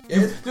 Yeah,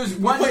 There's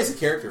one, plays a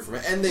character from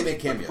it, and they make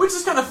cameos. which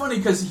is kind of funny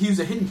because he was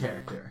a hidden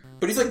character,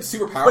 But he's like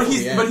super powerful. but at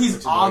the end, which he's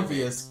is annoying.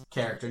 obvious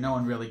character. No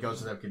one really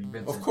goes without getting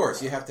Vincent. Of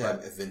course, you have to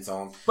have Vince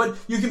on. But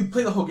you can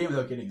play the whole game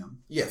without getting him.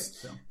 Yes,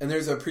 So. and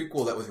there's a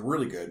prequel that was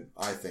really good,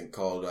 I think,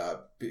 called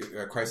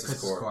Crisis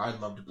Core, I'd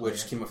love to play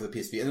which it. came up for the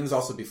PSP. And then there's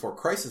also Before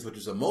Crisis, which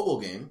is a mobile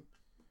game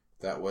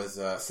that was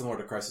similar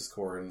to Crisis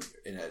Core, and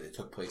it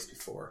took place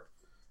before.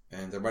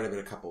 And there might have been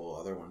a couple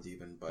other ones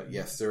even, but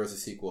yes, there was a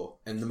sequel,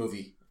 and the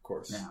movie, of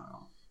course,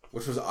 No.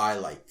 which was I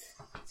liked.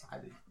 I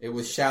do. It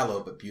was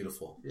shallow but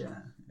beautiful, Yeah.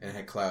 and it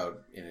had Cloud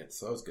in it,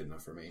 so that was good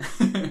enough for me.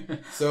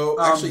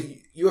 So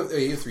actually, you have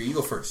 3. You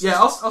go first. Yeah,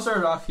 I'll start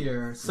it off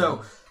here.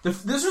 So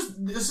this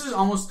is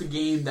almost the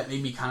game that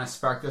made me kind of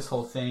spark this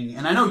whole thing.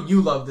 And I know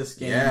you love this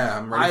game. Yeah,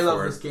 I'm ready I love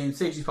for this it. game.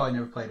 Sage, probably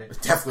never played it.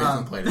 Definitely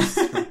hasn't played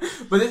it.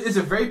 But it is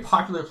a very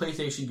popular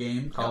PlayStation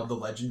game called The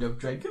Legend of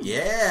Dragoon.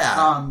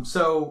 Yeah.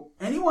 So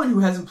anyone who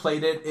hasn't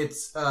played it,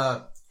 it's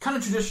kind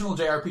of traditional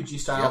JRPG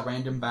style, Yep.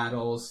 random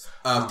battles.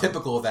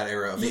 Typical of that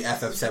era, of the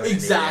FF7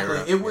 Exactly.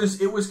 era.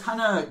 It was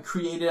kind of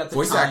created at the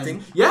Voice time.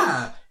 acting.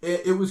 Yeah,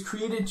 it was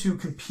created to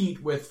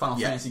compete with Final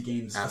Yeah, Fantasy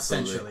games,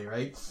 absolutely. essentially,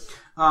 right?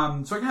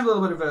 So I can have a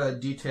little bit of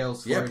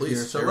details for Yeah, it please,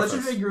 here. So share with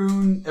Legend of us.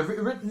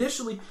 Dragoon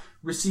initially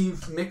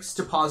received mixed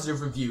to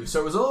positive reviews, so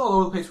it was all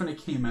over the place when it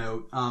came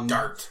out.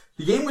 Dart.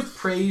 The game was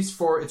praised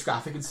for its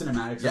graphic and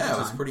cinematics. Yeah, at the it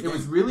was time. pretty It good.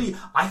 was really.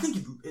 I think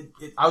it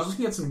I was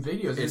looking at some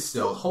videos. It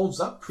still holds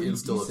up pretty. It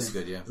still looks decent.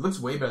 good, yeah. It looks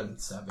way better than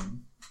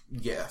 7.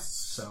 Yes.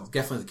 So-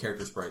 definitely the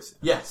character sprites.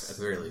 Yes. At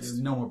the very least.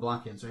 No more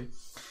blockheads, right?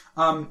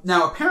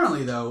 Now,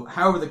 apparently, though,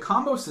 however, the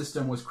combo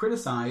system was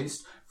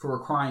criticized for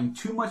requiring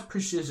too much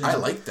precision. I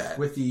like that.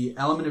 With the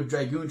element of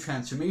Dragoon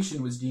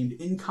transformation was deemed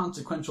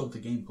inconsequential to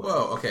gameplay.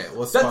 Whoa, okay,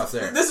 let's pause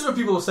there. This is what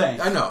people are saying.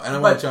 I know, and I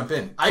But want to jump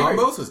in. I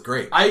agree. Combos was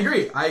great. I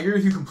agree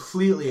with you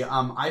completely.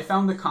 I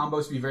found the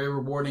combos to be very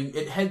rewarding.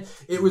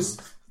 It was,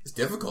 It's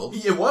difficult.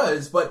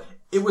 but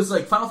it was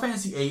like Final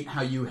Fantasy VIII,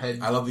 how you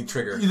had I love the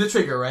trigger. the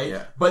trigger, right?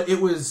 Yeah. But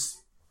it was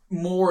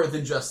more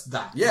than just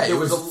that. Yeah, it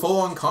was a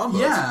full-on combos.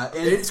 Yeah,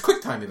 and- it's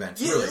quick time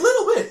events, Yeah, really. a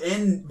little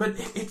bit, but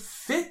it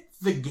fit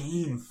the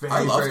game very,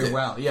 I loved very it.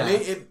 well. Yeah,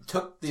 It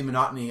took the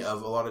monotony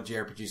of a lot of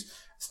JRPGs,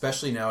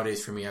 especially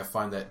nowadays for me. I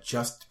find that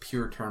just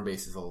pure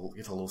turn-based gets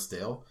a little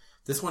stale.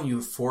 This one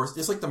you force,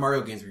 just like the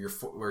Mario games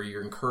where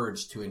you're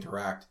encouraged to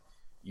interact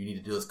you need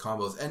to do those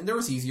combos. And there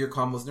was easier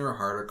combos, and there were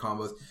harder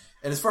combos.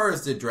 And as far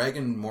as the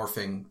dragon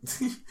morphing,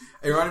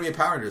 it reminded me of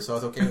Power Rangers, so I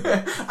was okay with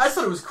it. I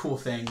thought it was a cool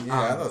thing. Yeah,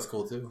 I thought it was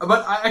cool too.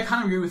 But I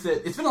kind of agree with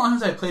it. It's been a long time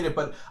since I played it,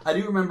 but I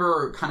do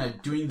remember kind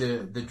of doing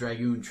the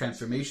Dragoon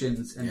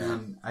transformations, and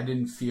then I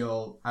didn't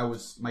feel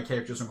my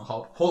characters were a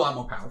whole lot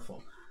more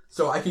powerful.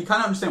 So I can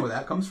kind of understand where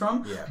that comes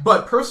from. Yeah.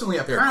 But personally,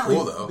 apparently,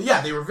 cool, though.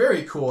 Yeah, they were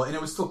very cool, and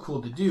it was still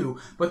cool to do.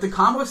 But the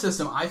combo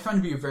system I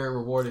found to be a very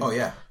rewarding.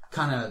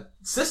 Kind of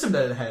system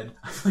that it had.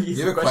 Do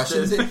you have a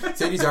question?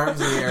 Sadie's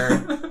arms in the air,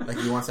 like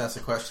he wants to ask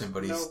a question,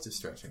 but he's just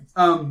stretching.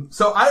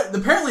 So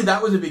apparently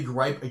that was a big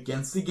gripe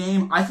against the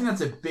game. I think that's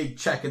a big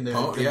check in the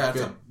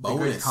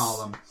good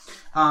column.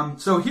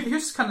 So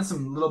here's kind of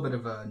some little bit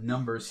of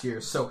numbers here.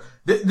 So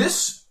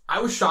this I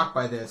was shocked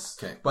by this,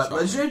 but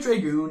Legendary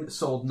Dragoon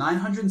sold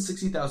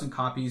 960,000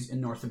 copies in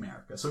North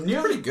America. So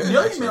nearly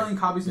a million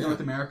copies in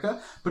North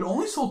America, but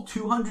only sold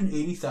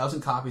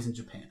 280,000 copies in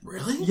Japan.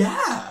 Really?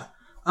 Yeah.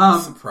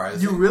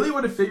 Surprising. You really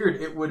would have figured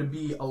it would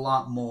be a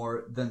lot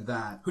more than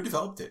that. Who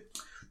developed it?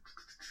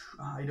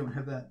 I don't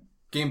have that.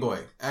 Game Boy.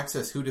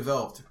 Access. Who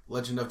developed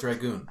Legend of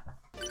Dragoon?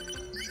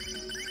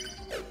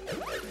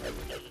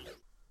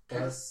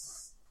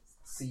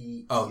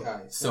 SCEI.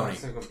 Sony.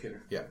 Sony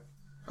Computer. Yeah.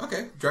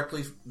 Okay.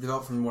 Directly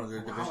developed from one of their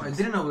divisions. I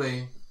didn't know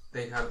they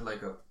had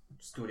like a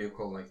studio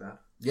called like that.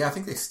 Yeah, I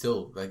think they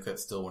still,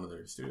 that's still one of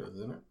their studios,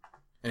 isn't it?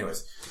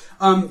 Anyways.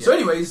 And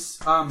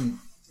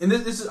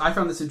I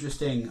found this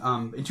interesting.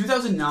 In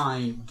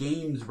 2009,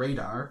 Games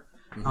Radar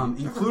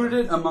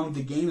included it among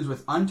the games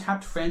with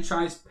untapped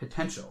franchise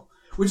potential,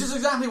 which is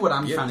exactly what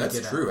I'm trying to get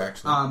at. That's true,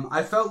 actually.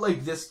 I felt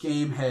like this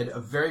game had a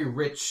very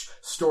rich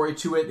story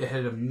to it. It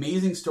had an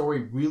amazing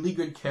story, really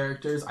good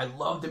characters. I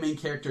love the main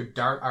character,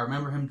 Dart. I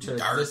remember him to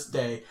this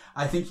day.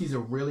 I think he's a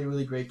really,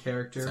 really great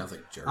character. Sounds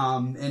like a jerk.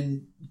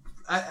 And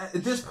at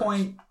this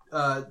point,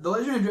 the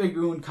Legend of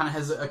Dragoon kind of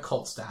has a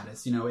cult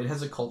status. You know, it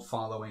has a cult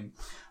following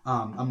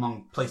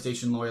among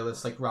PlayStation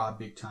loyalists like Rob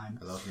big time.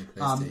 I love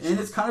PlayStation. And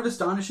it's kind of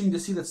astonishing to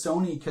see that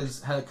Sony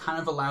had kind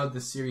of allowed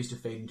this series to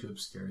fade into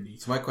obscurity.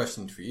 So my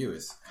question for you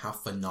is, how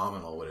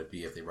phenomenal would it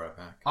be if they brought it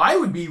back? I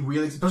would be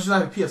really, especially if I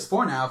have a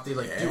PS4 now, if they do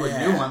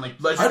a new one,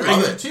 like Legend of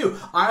Dragoon 2.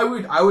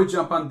 I would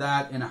jump on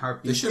that in a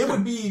heartbeat. It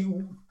would be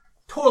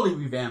totally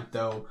revamped,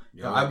 though.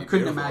 I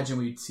couldn't imagine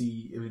we'd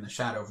see it in the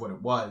shadow of what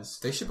it was.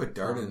 They should put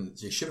Dart in.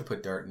 They should have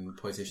put Dart in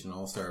PlayStation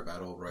All-Star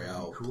Battle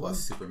Royale plus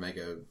Super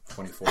Mega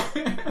 24.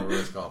 Whatever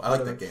it's called. I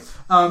like that game.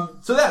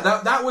 So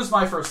that was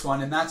my first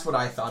one, and that's what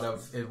I thought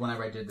of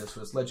whenever I did this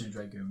was Legend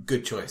Dragoon.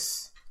 Good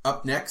choice.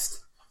 Up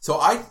next, so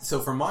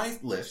for my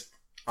list,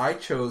 I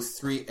chose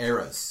 3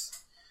 eras.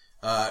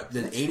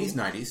 The 80s,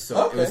 90s.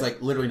 So it was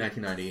like literally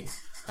 1990.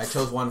 I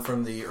chose one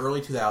from the early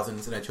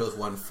 2000s, and I chose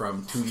one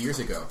from 2 years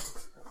ago.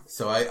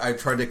 So I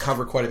tried to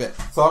cover quite a bit.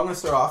 So I'm going to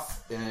start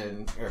off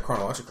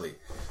chronologically.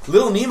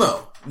 Little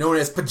Nemo, known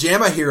as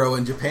Pajama Hero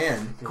in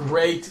Japan.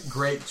 Great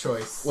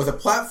choice. Was a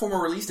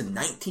platformer released in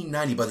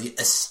 1990 by the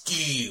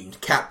esteemed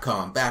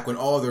Capcom, back when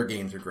all of their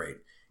games were great.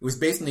 It was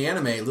based on the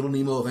anime Little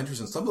Nemo Adventures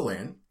in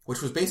Slumberland,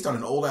 which was based on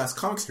an old-ass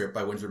comic strip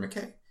by Winsor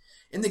McKay.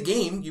 In the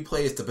game, you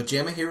play as the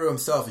Pajama Hero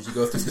himself as you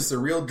go through the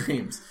surreal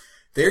dreams.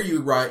 There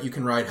you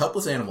can ride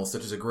helpless animals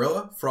such as a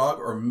gorilla, frog,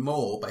 or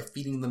mole by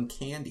feeding them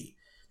candy.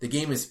 The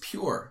game is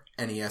pure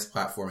NES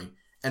platforming.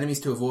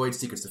 Enemies to avoid,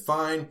 secrets to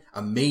find,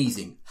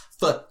 amazing,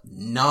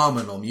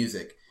 phenomenal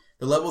music.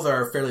 The levels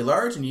are fairly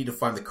large and you need to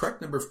find the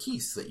correct number of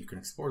keys so that you can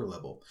explore the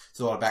level.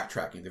 So a lot of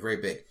backtracking. They're very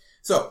big.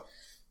 So,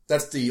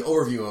 that's the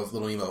overview of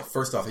Little Nemo.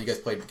 First off, have you guys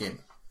played the game?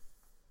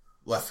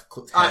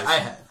 I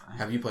have.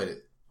 Have you played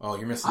it? Oh,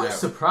 you're missing out. I'm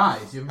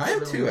surprised. I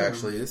am too,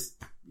 actually. This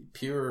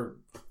pure,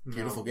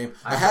 beautiful game.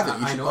 I have it.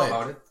 You should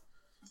play it.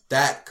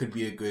 That could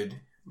be a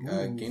good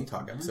game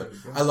talk episode.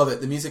 I love it.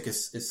 The music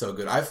is so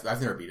good. I've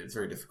never beat it. It's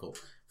very difficult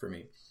for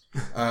me.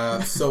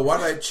 So why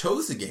did I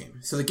chose the game?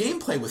 So the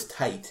gameplay was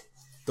tight.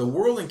 The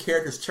world and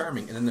characters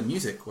charming, and then the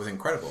music was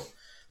incredible.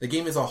 The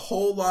game is a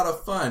whole lot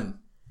of fun,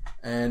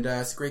 and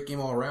it's a great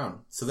game all around.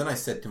 So then I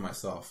said to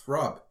myself,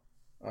 Rob,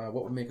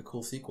 what would make a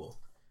cool sequel?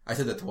 I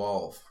said that to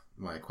all of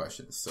my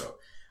questions. So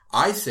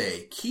I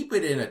say keep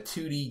it in a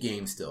 2D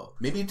game still.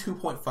 Maybe a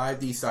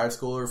 2.5D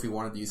side-scroller if we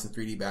wanted to use some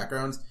 3D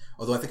backgrounds.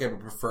 Although I think I would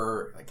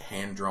prefer like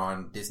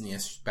hand-drawn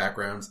Disney-ish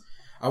backgrounds.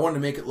 I'd want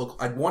to make it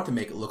look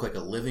like a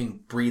living,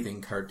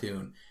 breathing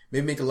cartoon.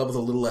 Maybe make the levels a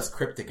little less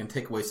cryptic and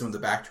take away some of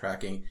the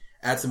backtracking.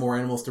 Add some more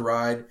animals to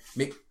ride.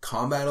 Make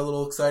combat a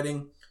little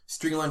exciting.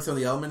 Streamline some of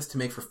the elements to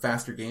make for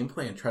faster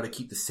gameplay and try to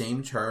keep the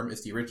same charm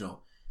as the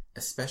original.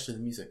 Especially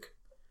the music.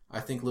 I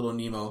think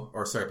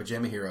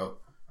Pajama Hero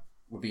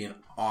would be an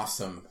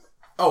awesome...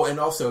 Oh, and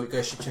also, you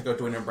guys should check out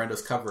Dwayne and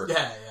Brando's cover.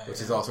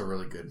 Which is also a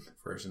really good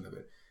version of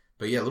it.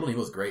 But yeah, Little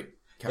Nemo's great.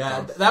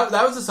 That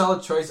was a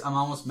solid choice. I'm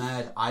almost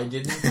mad I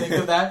didn't think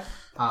of that.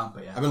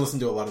 But yeah. I've been listening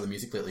to a lot of the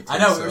music lately, too. I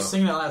know, we were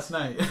singing it last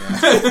night.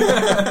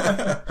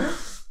 Yeah.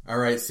 All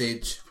right,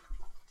 Sage.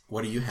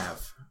 What do you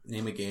have?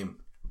 Name a game.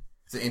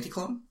 Is it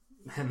Anticlone?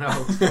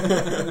 No.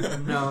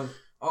 No.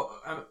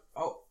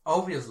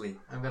 Obviously,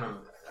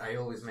 I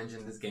always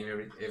mention this game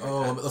every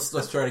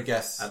let's try to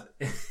guess. at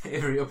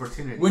every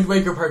opportunity. Wind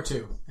Waker Part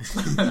 2.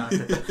 No,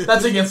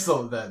 that's against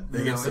the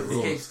It's rules.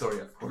 a cave story,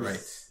 of course.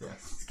 Right.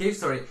 Yes. It's a cave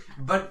story,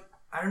 but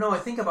I don't know. I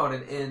think about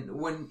it, and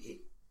when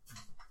it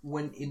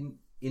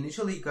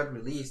initially got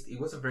released, it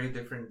was a very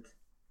different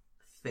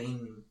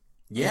thing.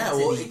 Yeah,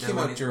 well, it came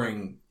out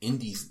during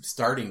indies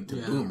starting to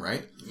boom,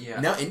 right?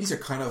 Yeah. Now indies are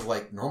kind of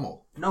like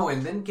normal. No,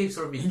 and then Cave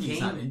Story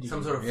became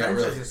some sort of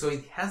franchise, really. so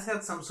it has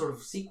had some sort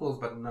of sequels,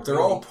 but not. They're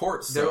really. all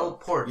ports. They're all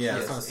ports. Yeah,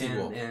 yes, it's not a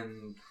sequel.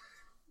 and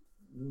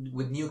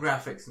with new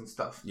graphics and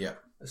stuff. Yeah.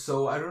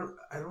 So I don't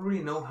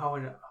really know how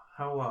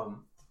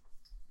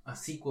a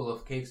sequel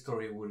of Cave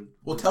Story would.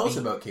 Well, tell us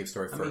about Cave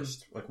Story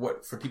first. mean,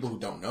 What for people who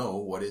don't know,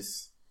 what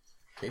is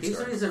Cave Story? Cave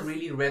Story is a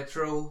really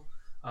retro,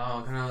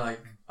 kind of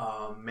like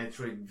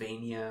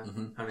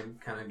Metroidvania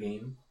kind of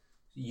game.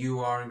 You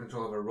are in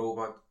control of a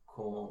robot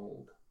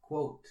called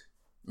Quote,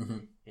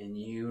 and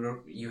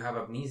you have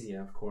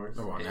amnesia, of course.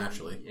 Oh, well, and,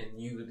 naturally. And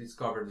you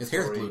discovered his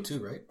hair's blue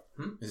too, right?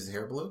 Is his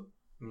hair blue?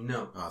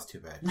 No. Oh, it's too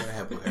bad. Gotta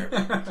have blue hair.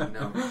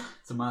 No.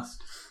 It's a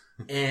must.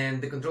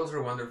 And the controls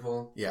are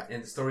wonderful. Yeah.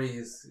 And the story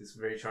is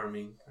very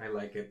charming. I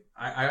like it.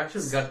 I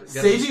actually got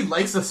Seiji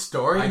likes a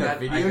story in a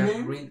video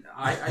game?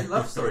 I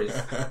love stories.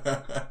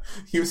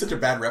 He was such a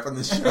bad rep on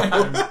this show.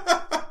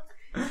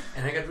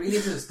 And I got really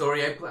into the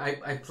story.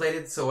 I played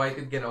it so I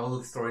could get all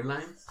the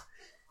storylines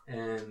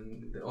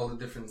and all the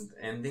different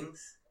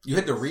endings. You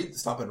had to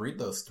stop and read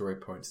those story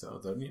points though,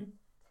 don't you?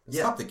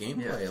 Stop the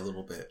gameplay a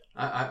little bit.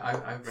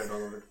 I've read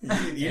all of it.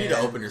 You need to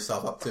open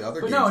yourself up to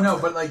other games.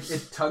 But like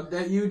it tugged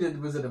at you.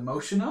 Was it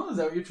emotional? Is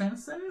that what you're trying to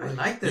say? I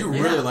liked it. You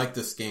really like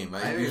this game.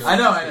 I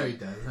know he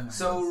does.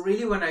 So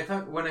really, when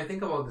I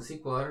think about the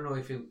sequel, I don't know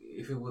if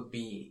it would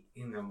be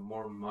in a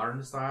more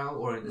modern style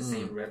or in the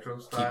same retro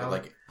style. Keep it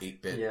like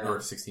 8-bit or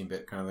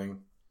 16-bit kind of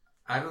thing.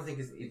 I don't think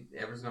it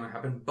ever's going to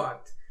happen.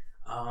 But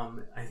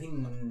I think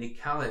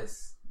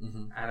Nicalis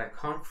at a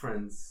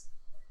conference.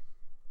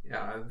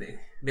 Yeah,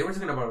 they were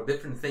talking about a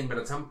different thing, but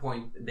at some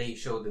point they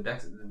showed the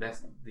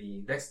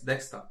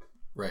desktop,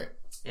 right?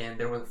 And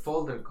there was a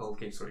folder called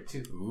Cave Story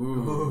 2.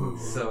 Ooh.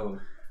 So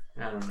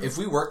I don't know. If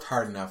we worked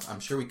hard enough, I'm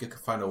sure we could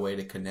find a way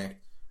to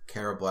connect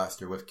Kara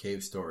Blaster with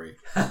Cave Story.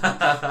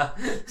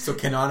 So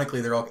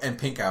canonically, they're all, and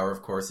Pink Hour,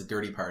 of course, the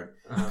dirty part,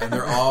 and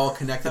they're all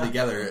connected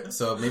together.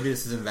 So maybe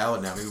this is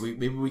invalid now.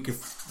 Maybe we could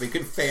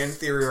fan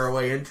theory our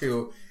way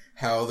into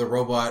how the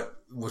robot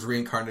was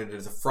reincarnated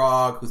as a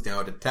frog, who's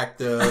now a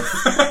detective.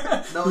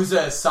 Who's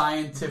a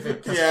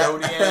scientific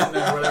custodian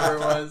or whatever it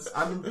was.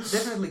 I mean,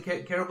 definitely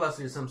Kara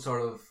Blaster is some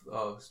sort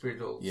of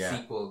spiritual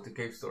sequel to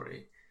Cave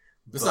Story.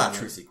 It's not a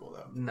true sequel,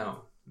 though.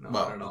 No,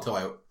 well, I don't know. until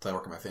I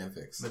work on my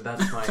fanfics. But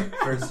that's my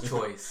first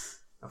choice.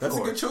 That's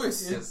a good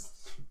choice. Yes.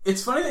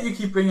 It's funny that you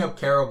keep bringing up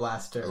Kara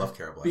Blaster. I love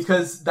Kara Blaster.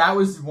 Because that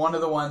was one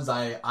of the ones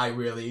I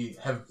really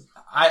have...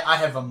 I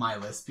have on my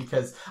list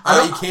because...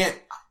 you can't...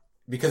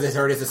 Because it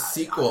already is a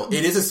sequel.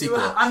 It is a sequel.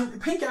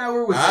 Pink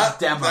Hour was a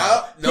demo.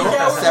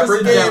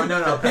 Separate game.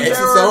 No. It's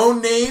its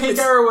own name. Pink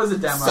Hour was a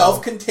demo.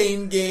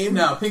 Self-contained game.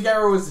 No, Pink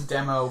Hour was a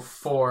demo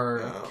for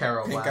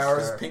Kara Blaster. Pink Hour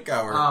is Pink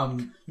Hour.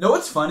 No,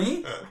 what's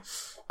funny?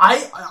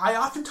 I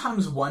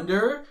oftentimes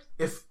wonder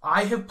if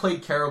I have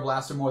played Kara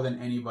Blaster more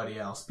than anybody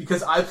else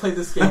because I play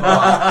this game a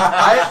lot.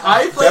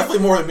 I play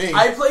definitely more than me.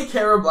 I play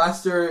Kara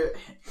Blaster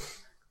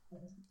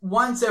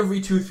once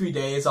every 2-3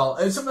 days.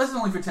 Sometimes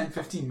only for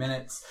 10-15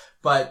 minutes,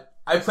 but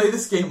I play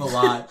this game a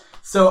lot.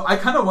 So I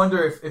kind of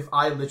wonder if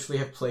I literally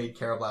have played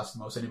Kara Blaster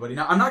the most anybody.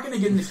 Now, I'm not going to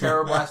get into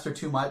Kara Blaster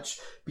too much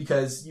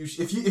because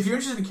if you're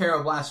interested in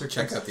Kara Blaster,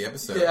 check out the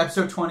episode.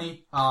 Episode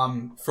 20.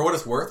 For what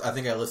it's worth, I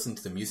think I listen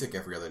to the music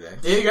every other day.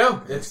 There you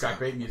go. It's got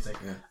great music.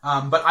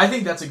 Yeah. But I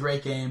think that's a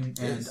great game,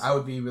 and I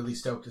would be really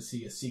stoked to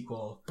see a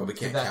sequel. But we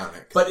can't count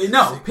it. But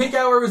Pink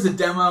Hour was a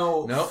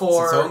demo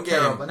for it's its own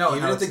game.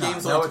 Even if the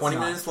game's only 20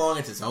 minutes long,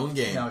 it's its own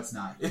game. No, it's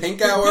not.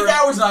 Pink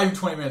Hour's not even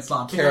 20 minutes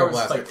long. Kara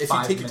Blaster. Like if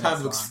you take your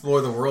time to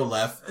explore the world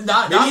left,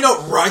 maybe you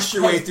don't rush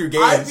your way through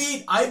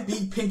games. I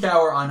beat Pink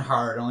Hour on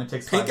hard. It only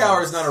takes 5 Pink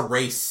Hour is not a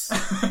race.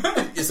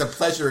 It's a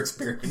pleasure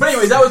experience. But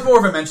anyways, that was more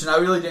of a mention. I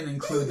really didn't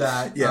include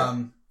that.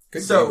 Yeah. Good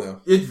game,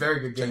 though. It's a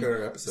very good game. Check out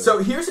our episode. So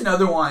here's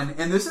another one,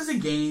 and this is a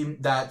game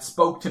that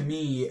spoke to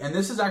me, and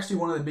this is actually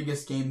one of the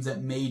biggest games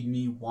that made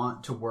me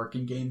want to work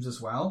in games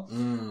as well.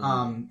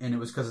 And it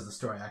was because of the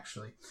story,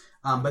 actually.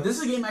 But this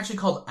is a game actually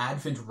called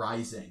Advent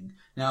Rising.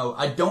 Now,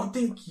 I don't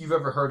think you've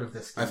ever heard of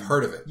this game. I've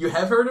heard of it. You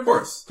have heard of it? Of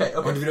course. Okay. I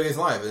went to Video Games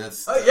Live, and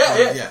that's... Oh,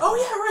 yeah. Oh,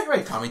 yeah,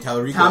 right. Tommy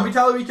Tallarico. Tommy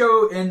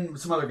Tallarico and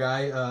some other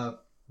guy,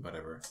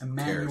 whatever.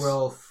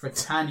 Emmanuel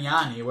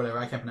Fratagnani, whatever,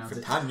 I can't pronounce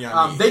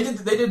Fratagnani. it.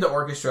 They did the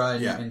orchestra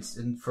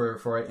and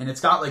for it, and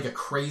it's got like a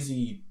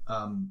crazy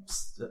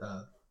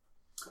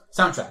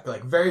soundtrack,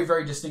 like very,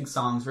 very distinct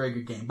songs, very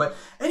good game. But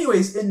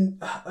anyways, in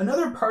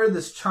another part of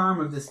this charm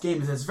of this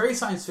game is it's a very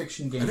science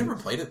fiction game. I never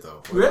played it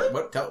though. Really?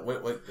 What?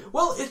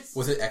 Well,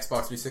 was it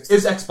Xbox 360? It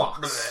was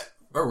Xbox.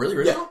 Oh,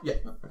 really? Yeah.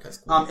 Okay,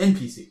 cool. And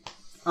PC.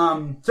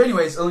 So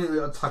anyways,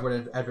 I'll talk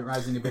about Advent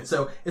Rising a bit.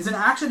 So it's an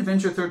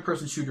action-adventure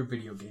third-person shooter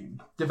video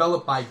game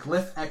developed by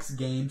Glyph X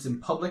Games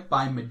and published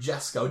by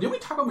Majesco. Didn't we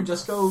talk about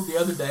Majesco the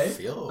other day?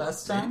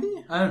 Last time?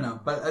 Maybe? I don't know,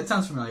 but it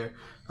sounds familiar.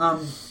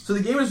 So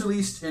the game was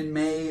released in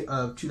May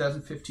of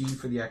 2015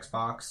 for the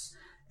Xbox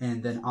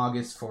and then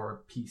August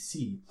for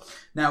PC.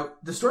 Now,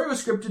 the story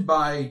was scripted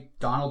by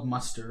Donald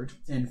Mustard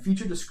and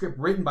featured a script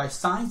written by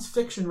science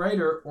fiction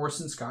writer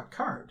Orson Scott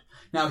Card.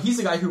 Now, he's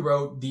the guy who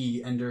wrote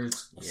the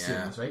Ender's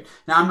series, right?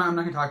 Now, I'm not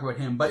going to talk about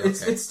him, but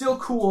it's still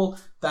cool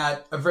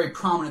that a very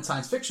prominent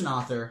science fiction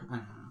author,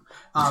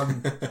 I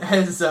don't know,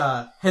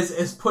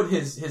 has put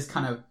his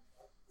kind of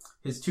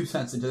his 2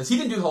 cents into this. He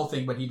didn't do the whole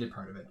thing, but he did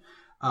part of it.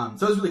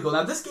 So it was really cool.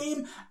 Now, this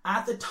game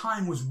at the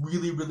time was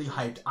really, really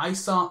hyped. I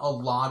saw a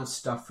lot of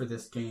stuff for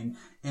this game,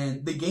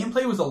 and the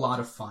gameplay was a lot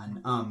of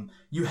fun.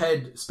 You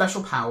had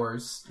special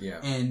powers,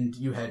 and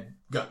you had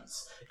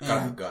guns. You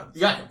gotta have guns.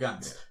 You gotta have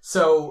guns. Yeah.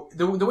 So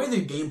the way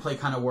the gameplay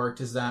kind of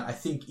worked is that I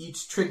think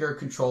each trigger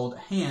controlled a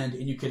hand,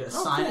 and you could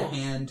assign a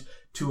hand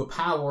to a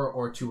power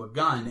or to a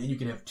gun, and you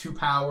can have 2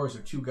 powers or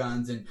 2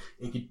 guns, and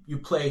you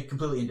play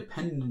completely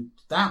independent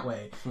that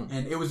way.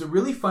 And it was a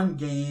really fun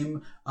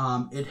game.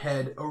 It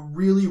had a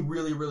really,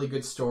 really, really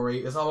good story.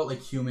 It's all about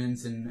like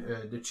humans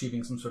and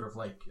achieving some sort of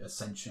like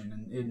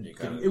ascension, and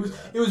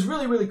it was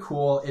really, really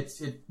cool.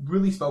 It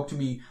really spoke to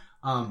me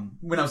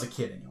when I was a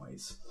kid,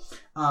 anyways.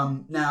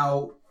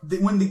 Now,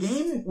 when the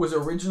game was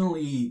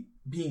originally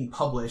being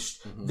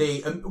published,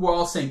 they were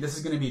all saying this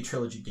is going to be a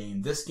trilogy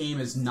game. This game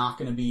is not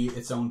going to be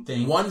its own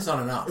thing. One's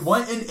not enough.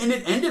 And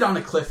it ended on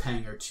a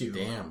cliffhanger too.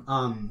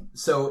 Damn.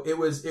 So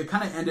it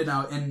kind of ended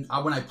out, and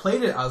when I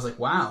played it, I was like,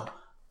 wow,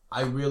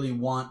 I really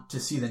want to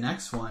see the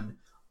next one.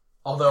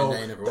 Although,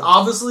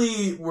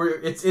 obviously,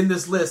 it's in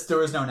this list, there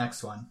was no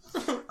next one.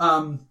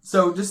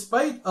 So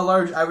despite a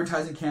large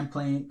advertising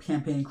campaign,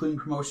 including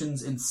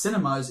promotions in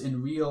cinemas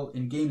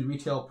and game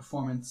retail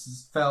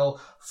performances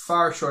fell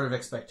far short of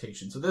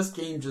expectations. So this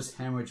game just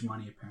hemorrhaged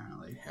money,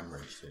 apparently.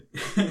 Hemorrhaged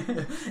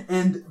it.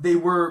 And they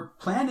were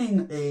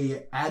planning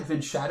a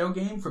Advent Shadow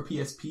game for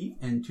PSP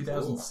in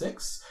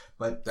 2006,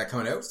 but... That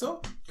coming out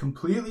still?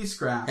 Completely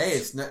scrapped. Hey,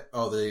 it's not...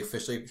 Oh, they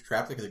officially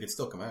scrapped it because it could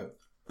still come out.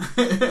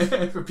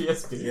 For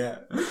PSP. Yeah.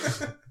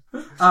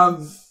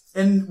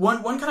 And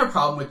one kind of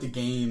problem with the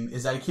game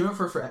is that it came out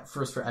first for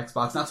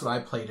Xbox, and that's what I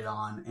played it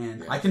on,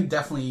 and I can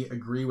definitely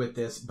agree with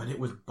this, but it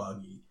was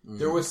buggy.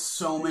 There was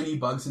so many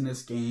bugs in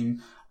this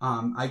game.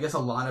 I guess a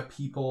lot of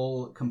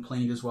people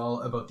complained as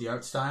well about the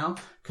art style,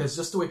 because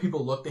just the way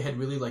people looked, they had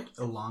really like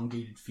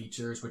elongated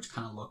features, which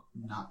kind of looked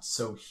not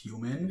so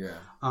human. Yeah.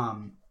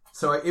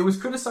 So it was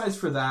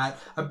criticized for that.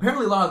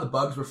 Apparently a lot of the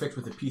bugs were fixed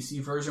with the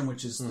PC version,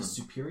 which is the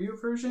superior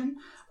version.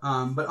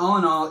 But all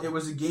in all, it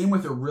was a game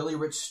with a really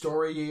rich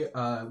story,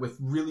 with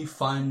really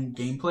fun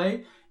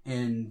gameplay.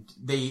 And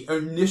they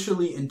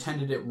initially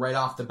intended it right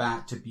off the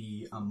bat to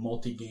be a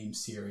multi-game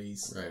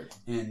series. Right.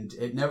 And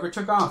it never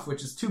took off,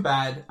 which is too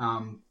bad.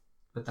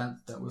 But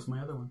that was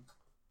my other one.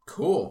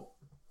 Cool.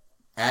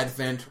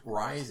 Advent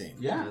Rising.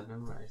 Yeah.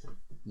 Advent Rising.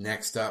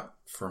 Next up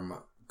from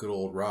good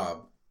old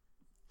Rob.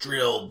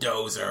 Drill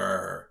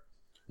Dozer.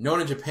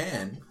 Known in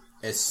Japan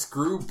as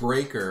Screw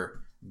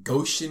Breaker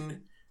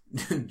Goshin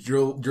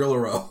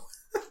Drillero.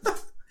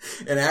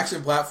 An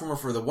action platformer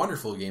for the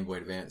wonderful Game Boy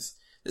Advance.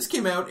 This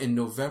came out in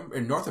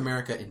North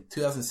America in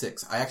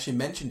 2006. I actually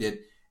mentioned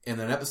it in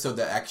an episode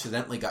that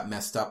accidentally got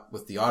messed up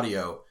with the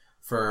audio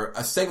for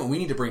a segment we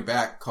need to bring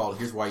back called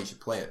Here's Why You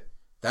Should Play It.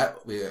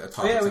 That we a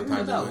topic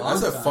sometime.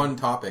 That's a fun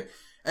topic.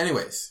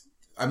 Anyways,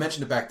 I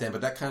mentioned it back then,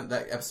 but that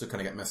episode kind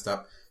of got messed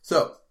up.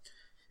 So,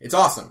 it's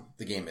awesome,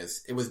 the game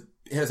is. It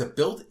has a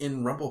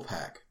built-in rumble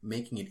pack,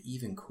 making it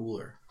even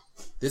cooler.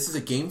 This is a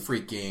Game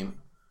Freak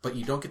game, but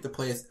you don't get to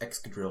play as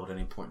Excadrill at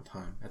any point in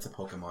time. That's a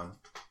Pokemon,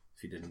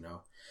 if you didn't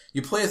know.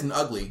 You play as an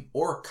ugly,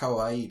 or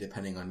kawaii,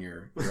 depending on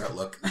your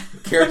outlook,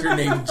 character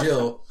named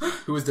Jill,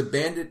 who is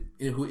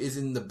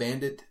in the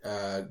bandit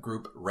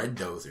group Red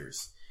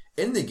Dozers.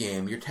 In the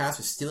game, you're tasked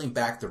with stealing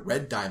back the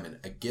Red Diamond,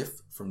 a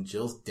gift from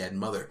Jill's dead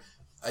mother.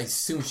 I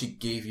assume she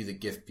gave you the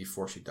gift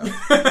before she died.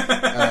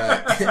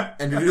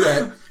 And to do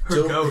that,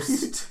 Her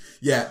ghost.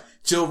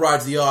 Jill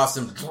rides the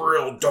awesome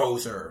Drill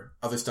Dozer.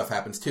 Other stuff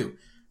happens too.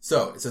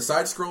 So, it's a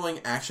side-scrolling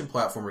action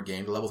platformer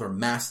game. The levels are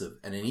massive,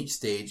 and in each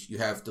stage, you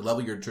have to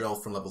level your drill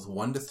from levels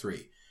 1 to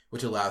 3,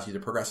 which allows you to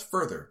progress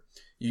further.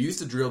 You use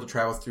the drill to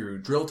travel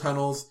through drill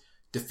tunnels,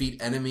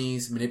 defeat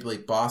enemies,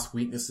 manipulate boss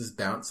weaknesses,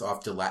 bounce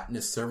off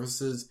gelatinous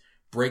surfaces,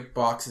 break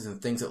boxes and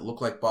things that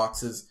look like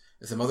boxes,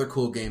 and some other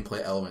cool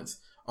gameplay elements.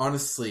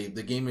 Honestly,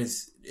 the game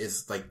is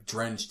like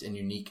drenched in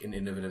unique and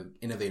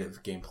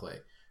innovative gameplay.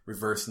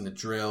 Reversing the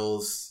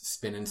drills,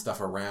 spinning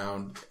stuff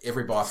around.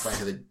 Every boss fight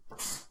has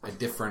a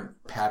different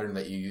pattern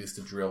that you use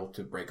to drill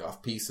to break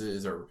off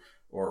pieces or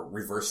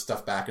reverse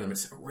stuff back in them.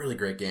 It's a really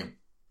great game.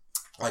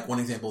 Like one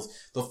example is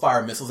they'll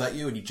fire missiles at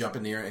you and you jump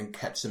in the air and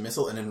catch the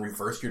missile and then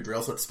reverse your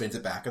drill so it spins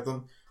it back at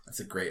them. That's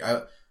a great...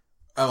 I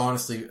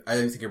honestly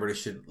think everybody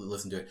should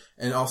listen to it.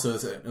 And also,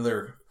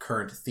 another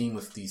current theme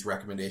with these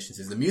recommendations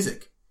is the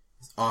music.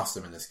 It's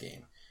awesome in this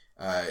game.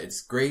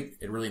 It's great.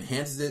 It really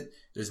enhances it.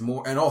 There's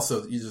more, and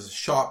also there's a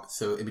shop,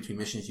 so in between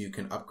missions you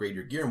can upgrade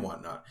your gear and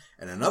whatnot.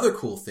 And another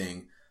cool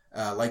thing,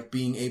 like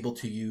being able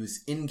to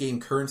use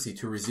in-game currency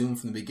to resume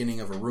from the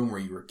beginning of a room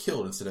where you were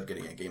killed instead of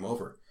getting a game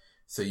over.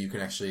 So you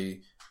can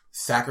actually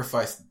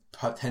sacrifice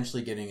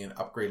potentially getting an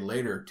upgrade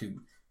later to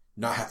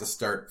not have to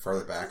start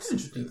farther back. That's an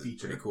interesting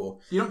feature. Pretty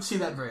cool. You don't see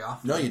that very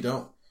often. No, you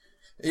don't.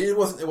 It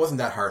wasn't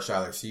that harsh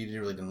either, so you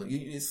didn't.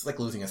 It's like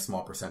losing a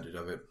small percentage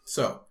of it.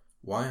 So,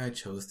 why I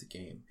chose the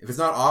game. If it's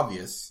not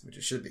obvious, which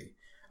it should be,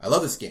 I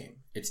love this game.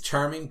 It's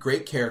charming,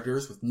 great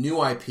characters with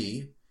new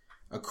IP,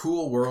 a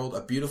cool world,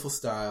 a beautiful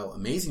style,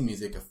 amazing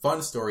music, a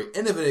fun story,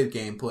 innovative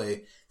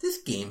gameplay.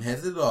 This game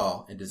has it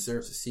all and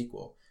deserves a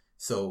sequel.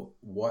 So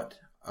what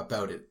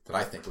about it that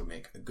I think would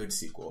make a good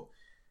sequel?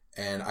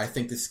 And I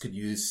think this could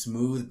use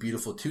smooth,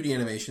 beautiful 2D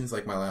animations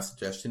like my last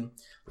suggestion,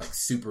 like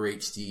super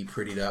HD,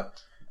 prettied up.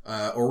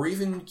 Or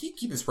even keep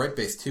it sprite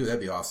based too. That'd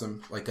be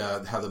awesome. Like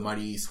how the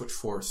Mighty Switch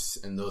Force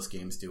and those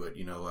games do it.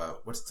 You know,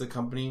 what's the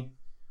company?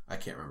 I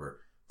can't remember.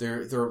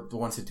 They're the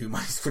ones who do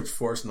Mighty Switch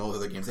Force and all the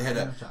other games. They had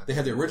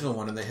the original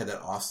one and they had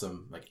that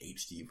awesome like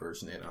HD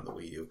version they had on the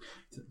Wii U.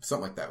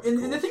 Something like that.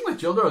 And the thing with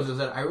Jildos is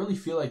that I really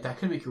feel like that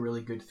could make a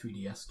really good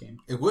 3DS game.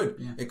 It would.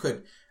 Yeah. It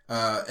could.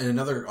 And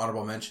another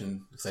honorable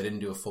mention, because I didn't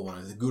do a full one,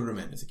 is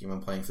Guruman. It's a game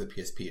I'm playing for the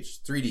PSP. It's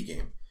a 3D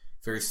game.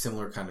 Very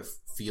similar kind of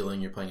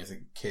feeling. You're playing as a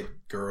kid,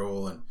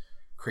 girl, and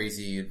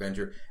crazy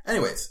adventure.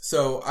 Anyways,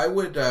 so I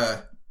would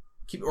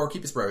keep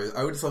it sprite.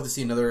 I would just love to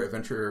see another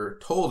adventure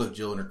told of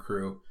Jill and her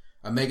crew.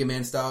 A Mega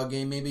Man style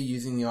game, maybe,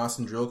 using the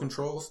awesome drill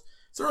controls.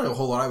 It's not really a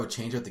whole lot I would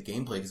change out the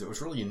gameplay, because it was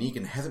really unique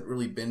and hasn't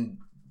really been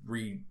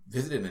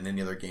revisited in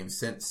any other game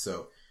since.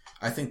 So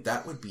I think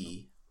that would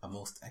be a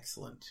most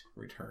excellent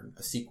return.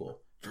 A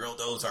sequel. Drill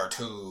Dozer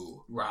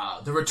 2.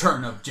 Wow, the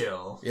return of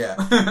Jill.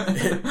 Yeah.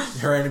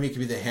 Her enemy could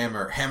be the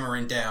hammer,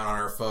 hammering down on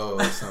her foe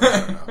or something.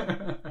 I don't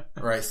know.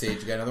 All right,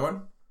 Sage, you got another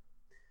one?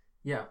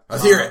 Yeah.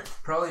 Let's hear it.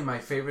 Probably my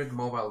favorite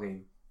mobile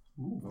game.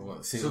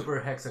 Well,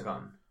 Super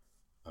Hexagon.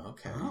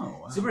 Okay. Oh,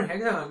 wow. Super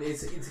Hexagon,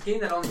 it's a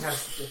game that only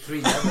has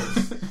 3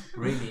 levels,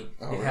 really.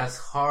 It has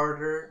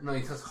harder,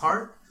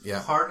 Yeah.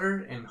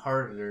 harder, and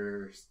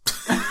harder.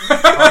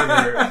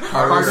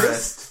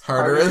 Hardest.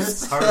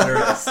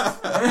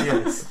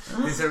 Yes.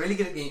 It's a really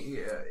good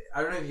game.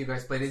 I don't know if you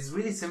guys played it. It's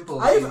really simple.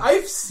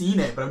 I've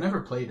seen it, but I've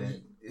never played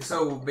it.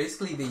 So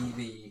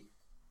basically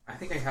I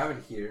think I have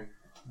it here,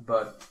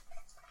 but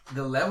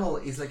the level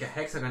is like a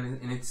hexagon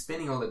and it's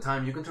spinning all the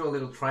time. You control a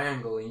little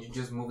triangle and you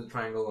just move the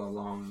triangle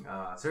along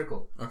a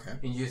circle. Okay.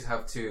 And you just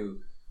have to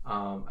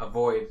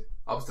avoid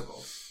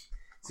obstacles.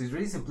 So it's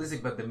really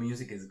simplistic, but the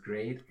music is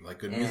great. Like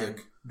good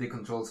music. The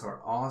controls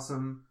are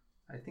awesome.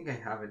 I think I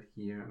have it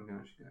here. I'm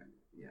gonna show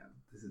you. Yeah,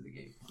 this is the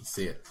game. Let's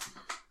see it.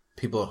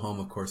 People at home,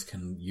 of course,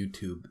 can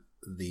YouTube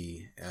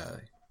the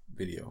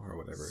video or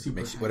whatever.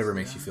 Whatever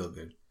makes you feel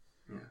good.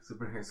 Yeah,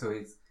 super hard. So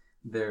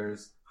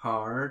there's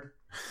hard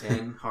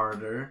and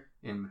harder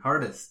and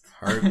hardest.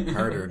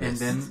 Harder. And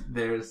then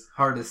there's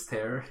hardest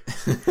tear.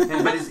 But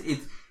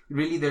it's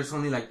really, there's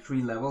only like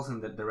 3 levels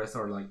and the rest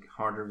are like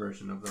harder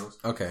version of those.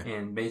 Okay.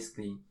 And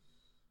basically,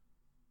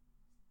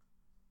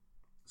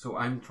 so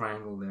I'm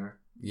triangle there.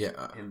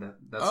 Yeah. And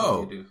that's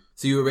what you do.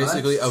 So you were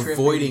basically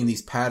avoiding trippy.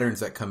 these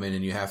patterns that come in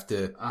and you have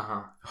to...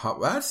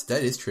 that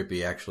is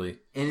trippy, actually.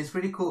 And it's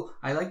pretty cool.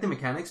 I like the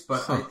mechanics,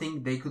 but I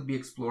think they could be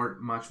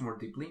explored much more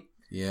deeply.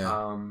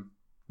 Yeah.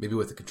 Maybe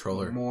with the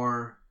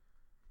controller.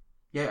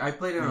 Yeah, I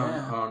played it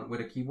on with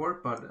a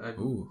keyboard, but it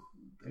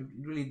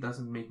really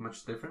doesn't make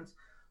much difference.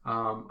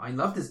 I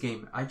love this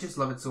game. I just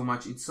love it so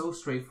much. It's so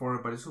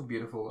straightforward, but it's so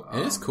beautiful.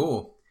 It is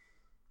cool.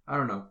 I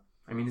don't know.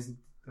 I mean, it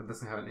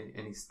doesn't have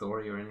any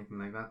story or anything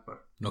like that,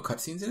 but no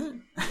cutscenes in it.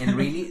 And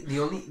really,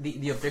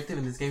 the objective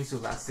in this game is to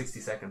last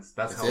 60 seconds.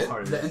 That's how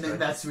hard it is. And then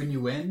that's when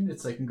you win.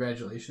 It's like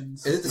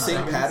congratulations. Is it the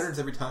same patterns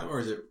every time, or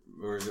is it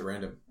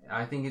random?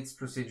 I think it's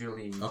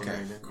procedurally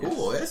generated.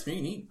 Cool. Yes. That's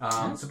really neat.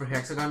 Super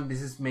Hexagon.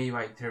 This is made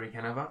by Terry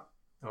Kavanagh.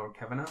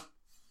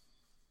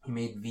 He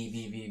made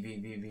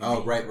V.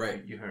 Oh,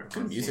 right. You heard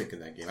good music in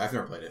that game. I've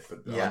never played it,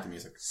 but I like the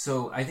music.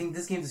 So I think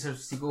this game deserves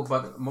a sequel,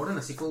 but more than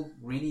a sequel,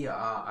 really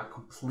a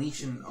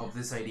completion of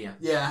this idea.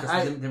 Yeah,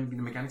 the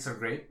mechanics are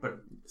great, but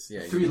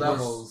 3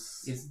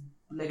 levels. It's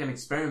like an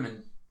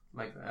experiment.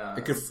 Like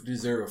it could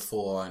deserve a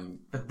full-on.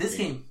 But this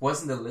game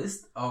wasn't the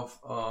list of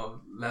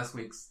last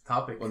week's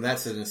topic. Well,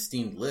 that's an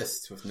esteemed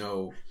list with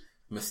no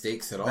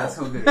mistakes at all. That's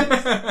how good it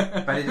is.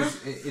 But it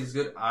is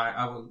good.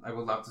 I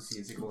would love to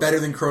see a sequel.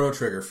 Better than Chrono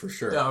Trigger for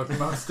sure. Oh,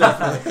 most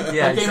definitely.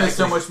 Yeah, that game has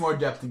so much more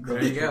depth than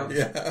Chrono Trigger. There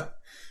you go. Yeah.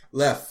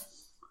 Left.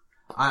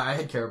 I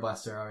had Cara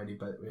Blaster already,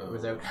 but it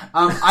was out.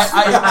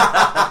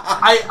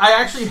 I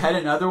actually had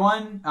another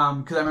one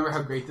because I remember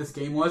how great this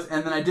game was,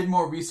 and then I did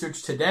more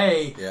research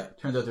today. Yeah,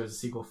 turns out there's a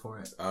sequel for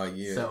it. Oh,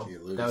 you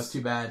lose. That was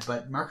too bad.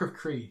 But Mark of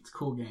Cree, it's a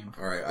cool game.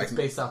 All right, it's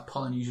based off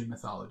Polynesian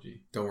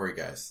mythology. Don't worry,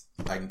 guys.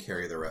 I can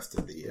carry the rest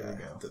of the.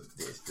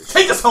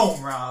 Take us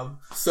home, Rob.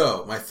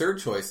 So my third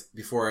choice,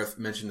 before I've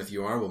mentioned a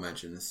few honorable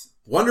mentions,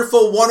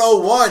 Wonderful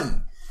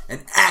 101.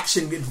 an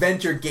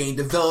action-adventure game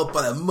developed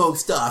by the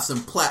most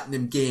awesome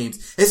Platinum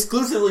Games,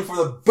 exclusively for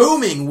the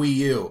booming Wii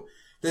U.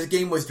 This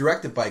game was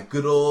directed by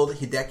good old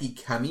Hideki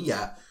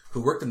Kamiya,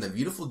 who worked on the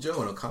Beautiful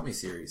Joe and Okami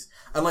series.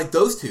 Unlike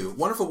those two,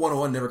 Wonderful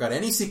 101 never got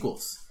any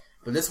sequels.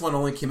 But this one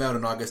only came out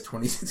on August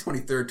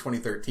 23rd,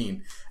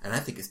 2013. And I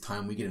think it's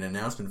time we get an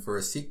announcement for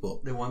a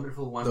sequel. The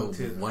Wonderful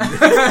 102.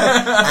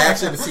 I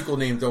actually have a sequel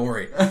name, don't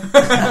worry.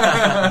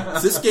 So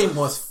this game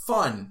was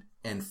fun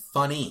and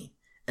funny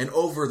and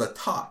over the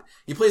top.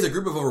 You play as a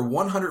group of over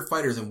 100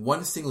 fighters in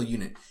one single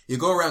unit. You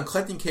go around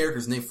collecting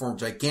characters and they form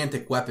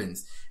gigantic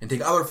weapons and take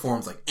other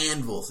forms like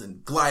anvils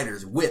and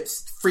gliders,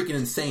 whips, freaking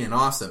insane and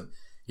awesome.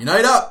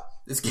 Unite up!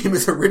 This game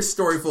is a rich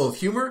story full of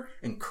humor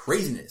and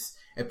craziness.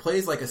 It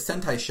plays like a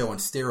Sentai show on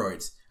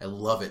steroids. I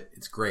love it.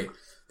 It's great.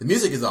 The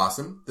music is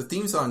awesome. The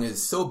theme song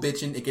is so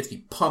bitchin', it gets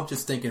me pumped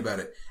just thinking about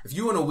it. If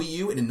you own a Wii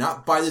U and did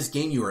not buy this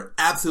game, you are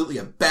absolutely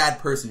a bad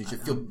person. You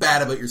should feel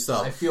bad about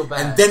yourself. I feel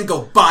bad. And then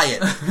go buy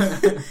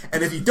it.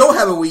 And if you don't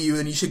have a Wii U,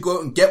 then you should go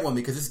out and get one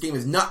because this game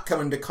is not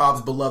coming to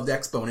Cobb's beloved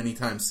Expo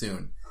anytime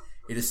soon.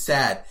 It is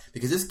sad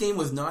because this game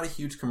was not a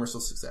huge commercial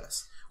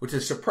success, which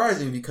is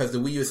surprising because the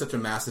Wii U is such a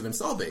massive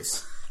install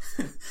base.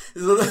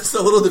 It's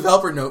a little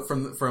developer note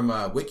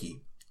from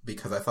Wiki,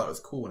 because I thought it was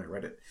cool when I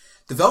read it.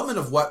 Development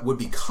of what would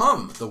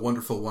become the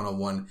Wonderful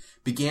 101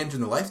 began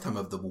during the lifetime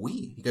of the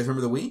Wii. You guys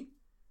remember the Wii?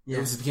 Yeah.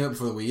 It came out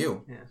before the Wii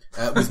U.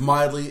 Yeah.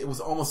 It was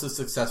almost as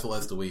successful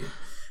as the Wii U.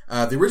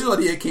 The original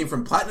idea came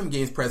from Platinum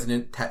Games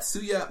president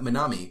Tatsuya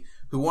Minami,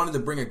 who wanted to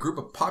bring a group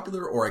of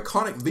popular or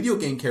iconic video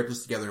game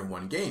characters together in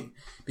one game.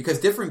 Because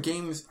different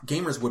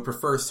gamers would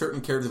prefer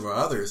certain characters over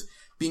others,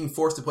 being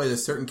forced to play as a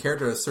certain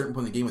character at a certain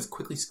point in the game was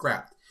quickly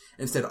scrapped.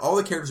 Instead, all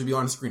the characters would be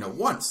on screen at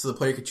once, so the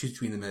player could choose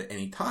between them at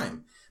any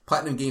time.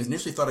 Platinum Games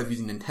initially thought of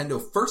using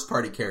Nintendo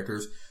first-party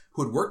characters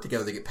who would work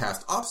together to get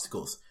past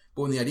obstacles,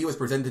 but when the idea was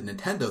presented to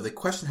Nintendo, they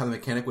questioned how the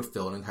mechanic would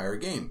fill an entire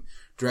game.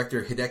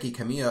 Director Hideki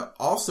Kamiya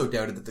also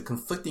doubted that the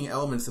conflicting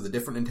elements of the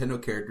different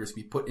Nintendo characters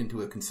could be put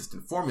into a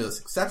consistent formula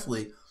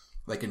successfully,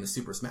 like in the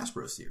Super Smash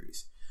Bros.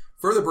 Series.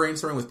 Further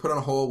brainstorming was put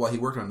on hold while he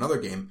worked on another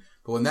game,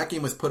 but when that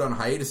game was put on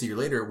hiatus a year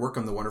later, work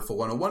on the Wonderful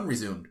 101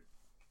 resumed.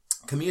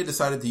 Kamiya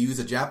decided to use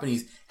a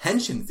Japanese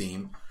henshin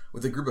theme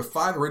with a group of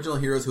 5 original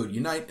heroes who would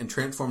unite and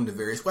transform into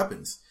various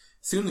weapons.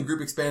 Soon the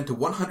group expanded to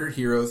 100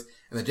 heroes,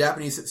 and the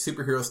Japanese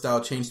superhero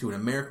style changed to an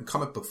American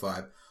comic book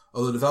vibe.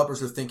 Although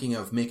developers were thinking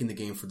of making the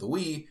game for the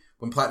Wii,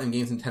 when Platinum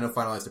Games and Nintendo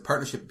finalized a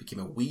partnership, it became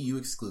a Wii U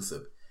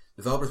exclusive.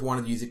 Developers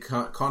wanted to use the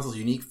console's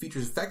unique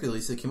features effectively,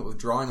 so they came up with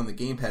drawing on the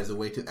gamepad as a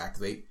way to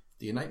activate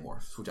the Unite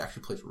Morphs, which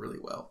actually plays really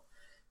well.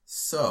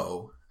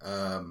 So,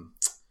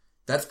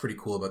 that's pretty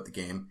cool about the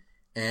game.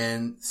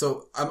 And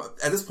so,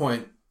 at this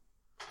point,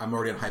 I'm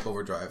already on hype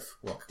overdrive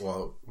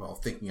while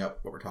thinking up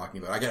what we're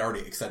talking about. I get already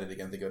excited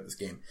again thinking about this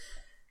game.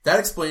 That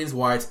explains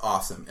why it's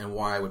awesome and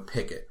why I would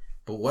pick it.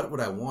 But what would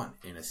I want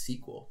in a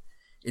sequel?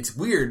 It's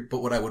weird,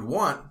 but what I would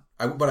want,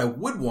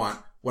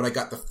 what I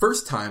got the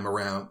first time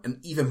around, and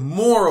even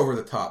more over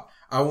the top.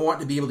 I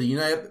want to be able to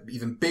unite up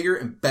even bigger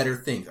and better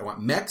things. I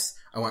want mechs.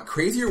 I want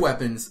crazier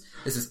weapons.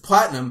 This is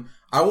Platinum.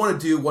 I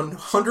want to do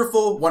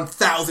Wonderful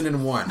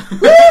 1001.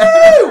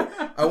 Woo!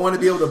 I want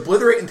to be able to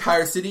obliterate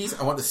entire cities.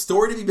 I want the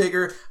story to be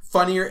bigger,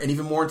 funnier, and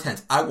even more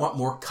intense. I want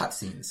more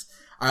cutscenes.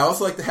 I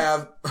also like to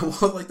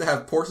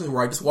have portions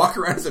where I just walk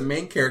around as a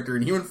main character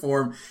in human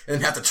form and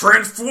then have to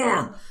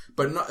transform.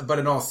 But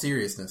in all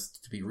seriousness,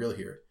 to be real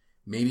here,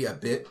 maybe a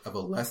bit of a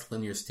less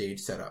linear stage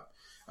setup.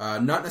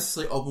 Not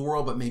necessarily open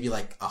world, but maybe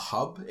like a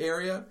hub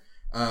area,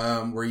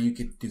 where you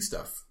could do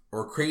stuff.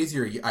 Or a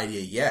crazier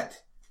idea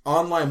yet,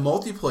 online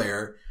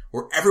multiplayer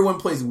where everyone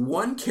plays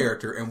one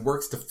character and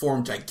works to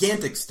form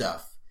gigantic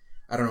stuff.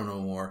 I don't know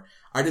more.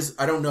 I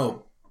don't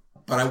know.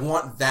 But I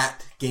want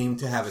that game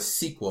to have a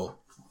sequel.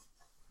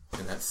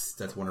 And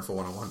that's Wonderful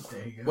 101.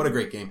 There you go. What a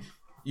great game.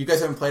 You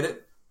guys haven't played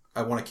it?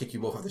 I want to kick you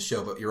both off the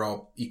show, but you're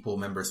all equal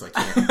members, so I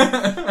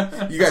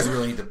can't. You guys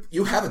really need to.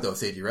 You have it though,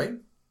 Seiji, right?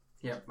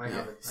 Yeah, I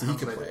have it. So he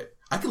can play it.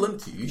 I can lend it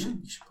to you.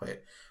 You should play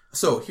it.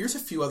 So here's a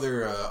few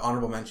other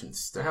honorable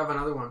mentions. I have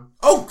another one.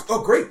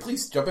 Oh, great!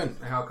 Please jump in.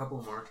 I have a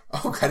couple more.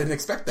 Oh, I didn't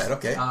expect that.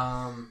 Okay.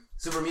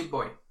 Super Meat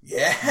Boy.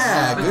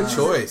 Yeah, good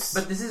choice.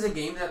 But this is a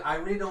game that I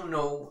really don't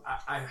know.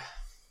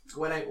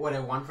 What I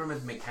want from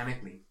it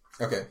mechanically.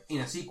 Okay.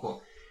 In a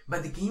sequel,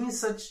 but the game is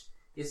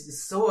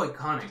so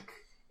iconic,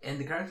 and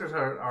the characters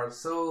are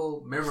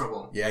so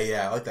memorable.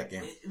 Yeah, I like that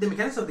game. The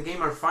mechanics of the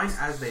game are fine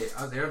as they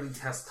are. It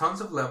has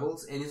tons of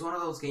levels, and it's one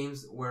of those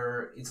games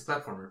where it's a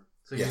platformer.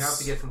 So you have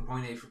to get from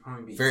point A to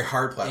point B. Very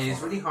hard platform. And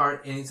it's really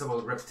hard, and it's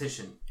about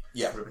repetition.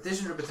 Yeah.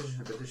 Repetition.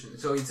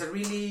 So it's a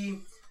really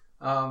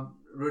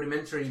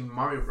rudimentary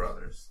Mario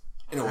Brothers.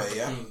 In a way,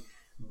 yeah. Game.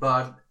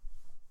 But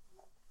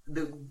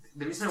the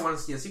reason I want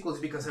to see a sequel is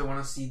because I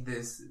want to see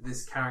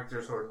this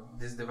characters or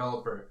this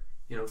developer,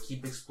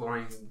 keep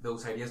exploring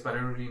those ideas, but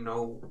I don't really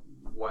know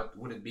what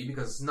would it be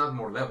because it's not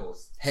more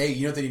levels. Hey,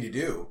 you know what they need to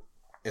do?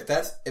 if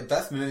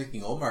that's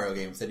mimicking old Mario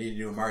games, they need to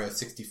do a Mario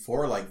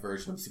 64 like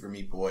version of Super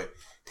Meat Boy.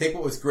 Take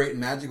what was great and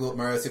magical at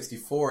Mario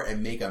 64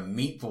 and make a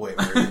Meat Boy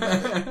version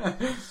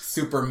of it.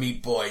 Super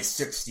Meat Boy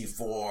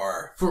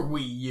 64 for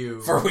Wii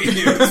U. For Wii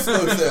U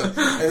exclusive.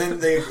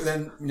 And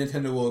then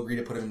Nintendo will agree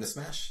to put him into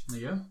Smash.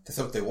 Yeah, that's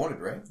what they wanted,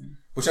 right?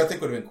 Which I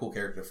think would have been a cool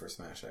character for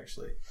Smash,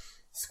 actually.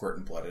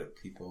 Squirting blood at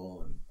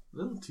people and a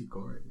little too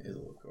gory. It is a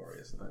little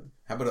gory, isn't it?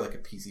 How about like a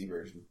PC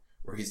version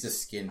where he's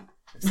just skin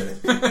instead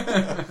of?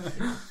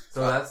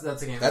 So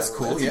that's a game. That's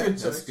cool.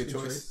 That's a good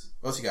choice.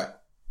 What else you got?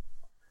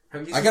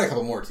 I got a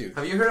couple more too.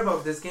 Have you heard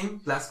about this game,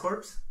 Blast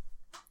Corps?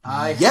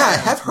 I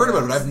have heard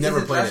about it. I've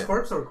never played it. Blast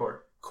Corps or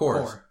Core?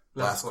 Core.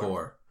 Blast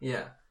Core.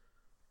 Yeah.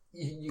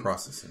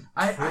 Processing.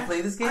 I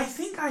played this game. I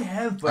think I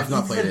have, but I've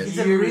not played it. It's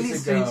a really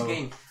strange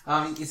game.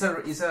 It's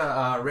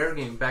a rare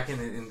game back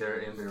in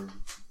their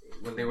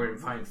when they were in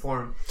fine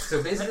form.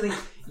 So basically,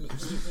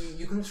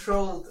 you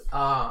controlled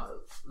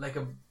like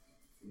a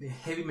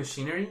heavy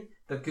machinery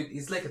that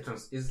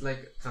is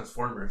like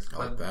Transformers,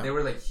 but they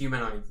were like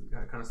humanoid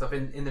kind of stuff.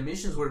 And the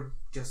missions were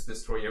just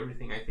destroy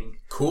everything. I think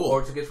cool.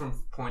 Or to get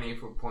from point A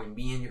to point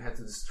B, and you had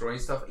to destroy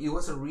stuff. It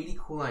was a really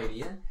cool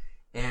idea,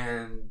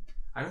 and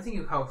I don't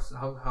think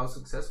how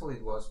successful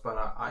it was, but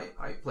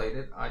I played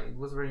it. It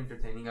was very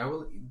entertaining.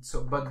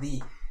 But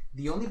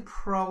the only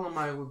problem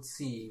I would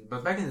see,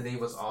 but back in the day it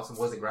was awesome,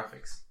 was the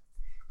graphics.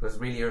 It was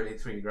really early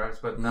 3D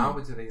graphics, but now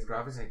with today's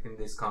graphics, I think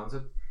this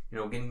concept,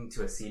 getting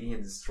into a city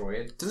and destroy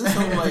it. Doesn't it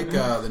sound like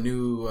the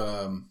new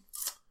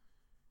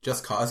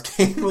Just Cause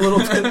game a little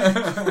bit?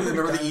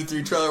 Remember the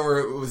E3 trailer where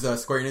it was a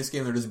Square Enix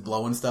game, they're just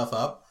blowing stuff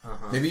up?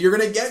 Uh-huh. Maybe you're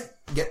gonna get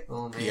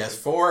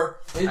PS4.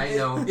 I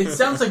know. It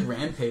sounds like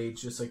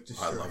Rampage, just like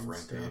I love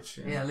Rampage.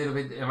 Stuff, yeah, a little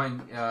bit.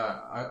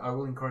 I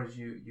will encourage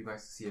you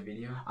guys to see a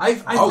video. I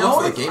know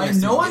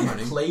I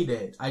played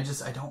it. I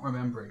don't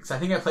remember it because I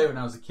think I played it when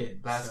I was a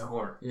kid. Blast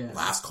Core. Yeah.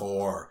 Blast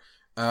Core.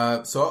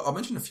 So I'll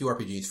mention a few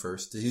RPGs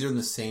first. These are in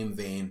the same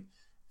vein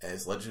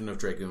as Legend of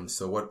Dragoon.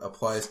 So what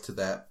applies to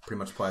that pretty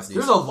much applies to these.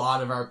 There's a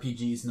lot of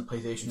RPGs in the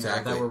PlayStation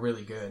era that were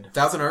really good.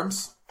 Thousand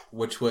Arms,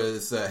 which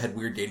was had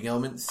weird dating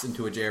elements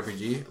into a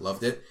JRPG.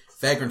 Loved it.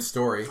 Vagrant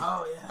Story.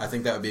 Oh yeah. I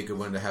think that would be a good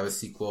one to have a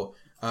sequel.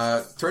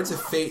 Threads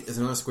of Fate is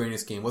another Square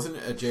Enix game. Wasn't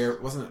like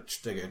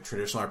a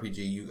traditional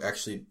RPG.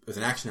 It was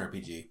an action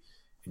RPG.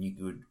 And you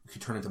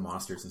could turn into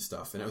monsters and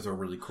stuff, and it was a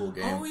really cool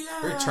game. Oh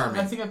yeah, very charming.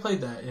 I think I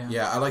played that. Yeah,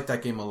 yeah, I like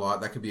that game a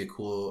lot. That could be a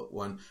cool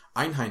one.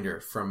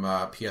 Einhander from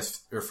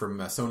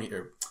Sony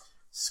or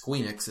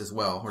Squeenix as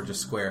well, or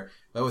just Square.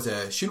 That was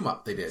a shoot 'em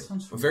up they did.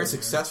 A very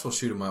successful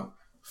shoot 'em up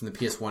from the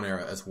PS1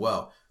 era as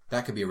well.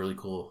 That could be a really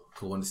cool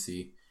one to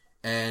see.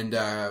 And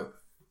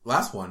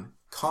last one.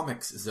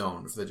 Comics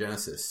Zone for the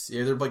Genesis.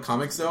 You ever played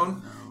Comics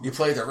Zone? No. You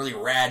play the really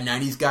rad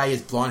 90s guy. He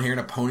has blonde hair and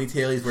a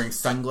ponytail. He's wearing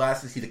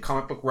sunglasses. He's a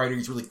comic book writer.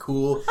 He's really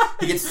cool.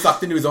 He gets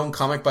sucked into his own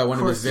comic by one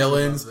of his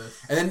villains.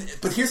 And then,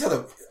 but here's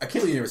how I can't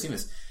believe you've never seen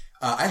this.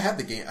 I have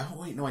the game. Oh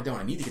wait, no, I don't.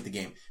 I need to get the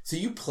game. So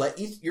you play.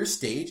 Your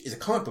stage is a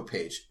comic book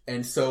page,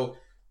 and so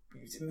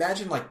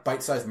imagine like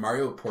bite-sized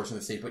Mario portion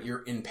of the stage, but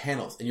you're in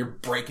panels and you're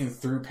breaking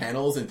through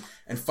panels and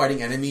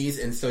fighting enemies,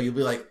 and so you'll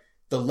be like.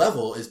 The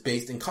level is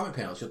based in comic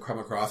panels. You'll come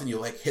across and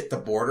you'll like hit the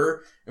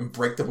border and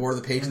break the border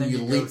of the page and you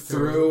leap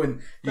through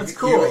and that's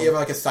cool. You have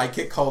like a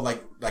sidekick called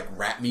like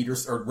rat meat or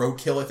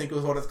roadkill, I think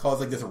was what it's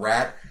called. It's like this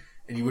rat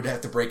and you would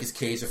have to break his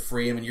cage to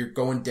free him and you're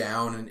going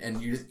down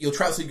and you'll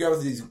try to go to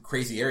these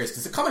crazy areas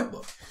because it's a comic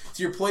book.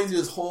 So you're playing through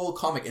this whole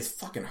comic. It's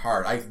fucking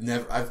hard.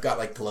 I've got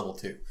like to level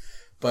 2,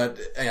 but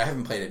I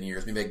haven't played it in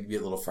years. Maybe I can be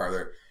a little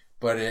farther.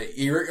 But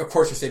of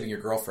course you're saving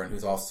your girlfriend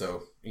who's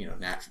also,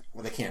 naturally,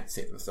 well, they can't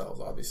save themselves,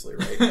 obviously,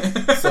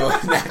 right? So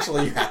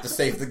naturally you have to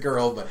save the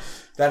girl. But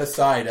that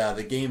aside,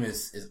 the game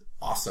is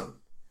awesome.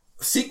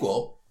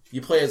 Sequel,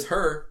 you play as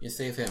her, you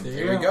save him.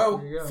 There you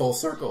go. Full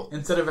circle.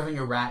 Instead of having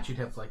a rat, you'd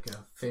have like a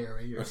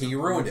fairy or something.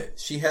 You ruined it.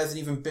 She has an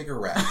even bigger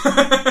rat.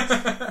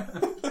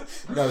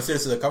 No,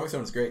 seriously, the Comic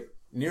Zone is great.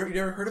 You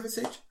never heard of it,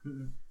 Sage?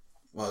 Mm-hmm.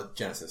 Well,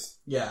 Genesis.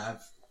 Yeah.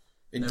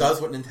 It does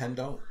what Nintendo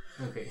don't.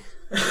 Okay.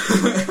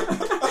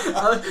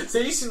 So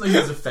you seem like he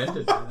was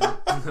offended by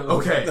that.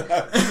 Okay.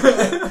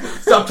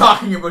 Stop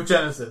talking about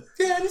Genesis.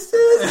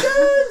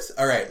 Genesis.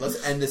 All right,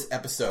 let's end this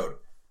episode.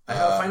 I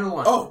have a final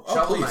one.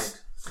 Shovel Knight.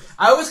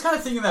 I was kind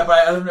of thinking that, but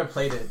I haven't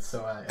played it,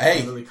 so I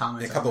can't really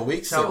comment. In a couple of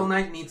weeks, Shovel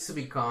Knight needs to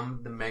become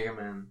the Mega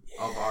Man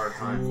of our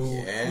time.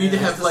 Yeah. You need to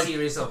have like a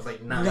series of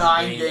like 9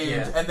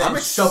 games, and then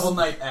Shovel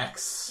Knight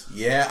X.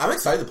 Yeah, I'm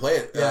excited to play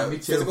it. Yeah, me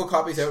too. Physical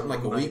copy's out in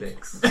like a week.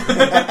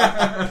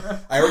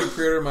 I already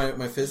pre-ordered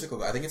my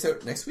physical. I think it's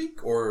out next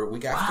week or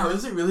week after. Wow,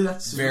 is it really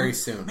that soon? Very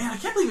soon. Man, I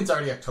can't believe it's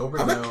already October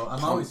though.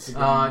 I'm always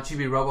thinking.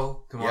 Chibi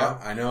Robo tomorrow.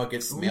 Yeah, I know. It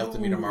gets mailed to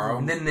me tomorrow.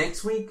 And then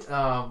next week,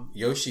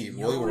 Yoshi,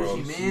 Woolly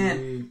World.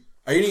 Man.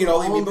 Are you gonna get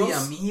all the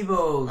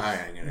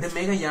amiibos? The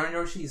Mega Yarn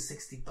Yoshi is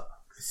 $60.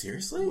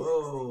 Seriously?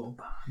 Whoa.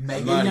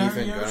 Mega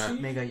Yarn Yoshi?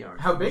 Mega Yarn.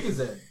 How big is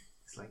it?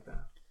 It's like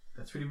that.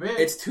 That's pretty big.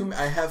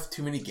 I have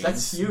too many games.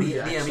 That's huge. The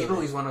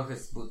amiibo is one of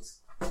his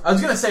boots. I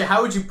was gonna say,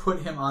 how would you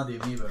put him on the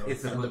amiibo?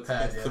 It's the boot.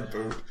 Pad. It's the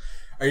boot.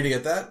 Are you gonna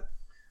get that?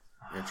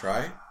 You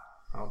try?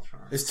 I'll try.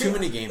 There's too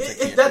many games I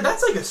can't.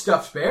 That's like a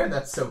stuffed bear.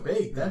 That's so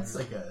big. That's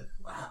like a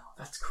wow.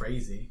 That's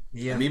crazy.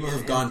 Yeah, Amiibos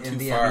have gone too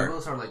the far.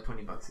 Amiibos are like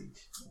 $20 each.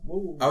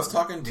 Whoa. I was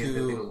talking The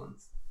little to.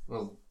 ones.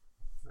 Well,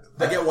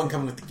 I get one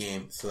coming with the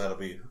game, so that'll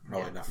be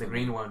probably enough. the for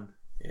green me. one.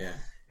 Yeah.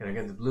 And I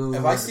get the blue.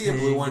 If I see a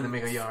blue one, the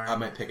Mega Yarn. I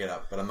might pick it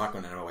up, but I'm not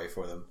going to run away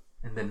for them.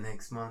 And then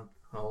next month,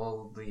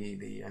 all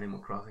the Animal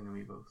Crossing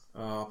Amiibos.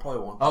 I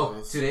probably won't. Oh,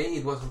 those. today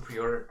it was on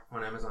pre-order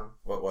on Amazon.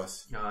 What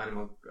was?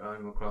 Animal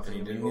Crossing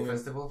And you Amiibo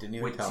Festival didn't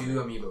even with tell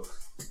 2 me. Amiibos.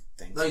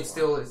 Thanks No, a it's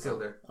lot. still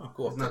there. Oh,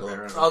 cool. It's not Take a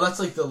there. look. Oh, that's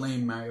like the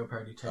lame Mario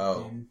Party type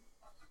game.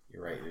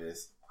 You're right, it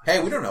is.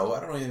 Hey, we don't know. I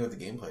don't know anything about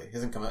the gameplay. It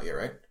hasn't come out yet,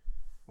 right?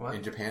 What?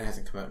 In Japan, it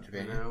hasn't come out in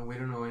Japan yet. No, we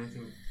don't know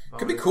anything. About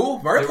Could be it. cool.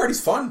 Mario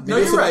Party's fun. No,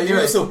 you're right, you're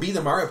right. This will be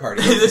the Mario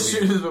Party. This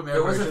is what There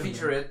Mario was a Party is.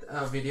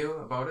 featurette video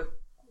about it.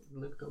 It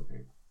looked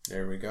okay.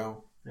 There we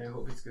go. I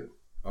hope it's good.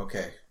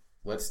 Okay,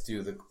 let's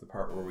do the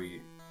part where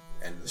we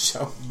end the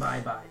show. Bye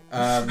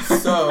bye.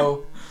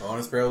 So,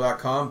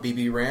 bonusbarrel.com,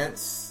 BB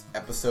Rants,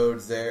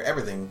 episodes there,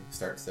 everything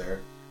starts there.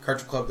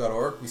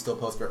 CartridgeClub.org, we still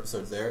post our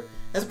episodes there. It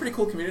has a pretty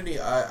cool community.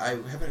 I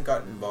haven't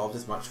gotten involved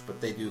as much,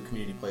 but they do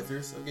community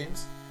playthroughs of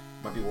games.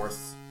 Might be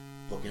worth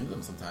looking into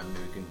them sometime.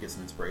 Maybe we can get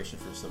some inspiration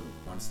for some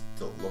ones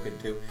to look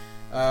into.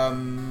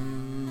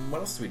 What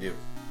else do we do?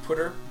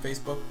 Twitter,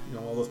 Facebook,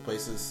 all those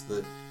places.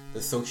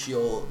 The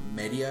social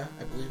media,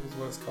 I believe is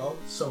what it's called.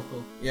 So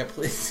cool. Yeah,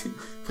 please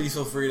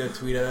feel free to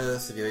tweet at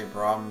us if you have any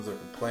problems or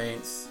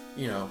complaints.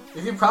 If you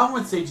have a problem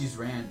with Seiji's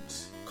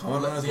rant,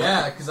 Comment on it as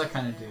yeah, well. because I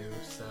kind of do.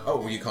 So. Oh,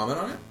 will you comment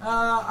on it?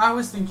 I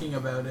was thinking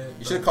about it.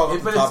 You should have called it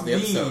at the top of the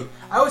episode.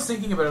 I was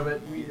thinking about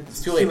it, but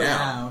it's too late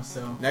now.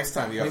 So Next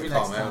time you have maybe to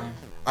call next him out.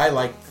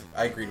 time.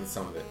 I agreed with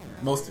some of it,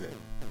 most of it.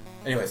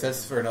 Anyways,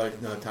 that's for another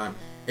time.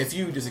 If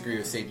you disagree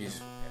with Seiji's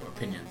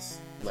opinions,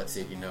 let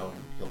Seiji know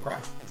and he'll cry.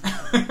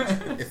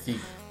 If he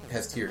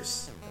has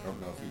tears, I don't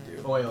know if you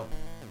do. Oil.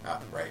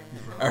 Right.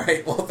 All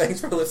right. Well,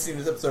 thanks for listening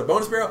to this episode of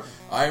Bonus Barrel.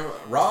 I'm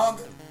Rob.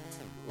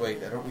 Wait,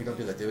 we don't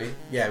do that, do we?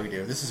 Yeah, we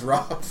do. This is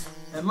Rob.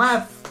 And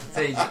laugh.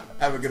 Say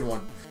Have a good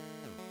one.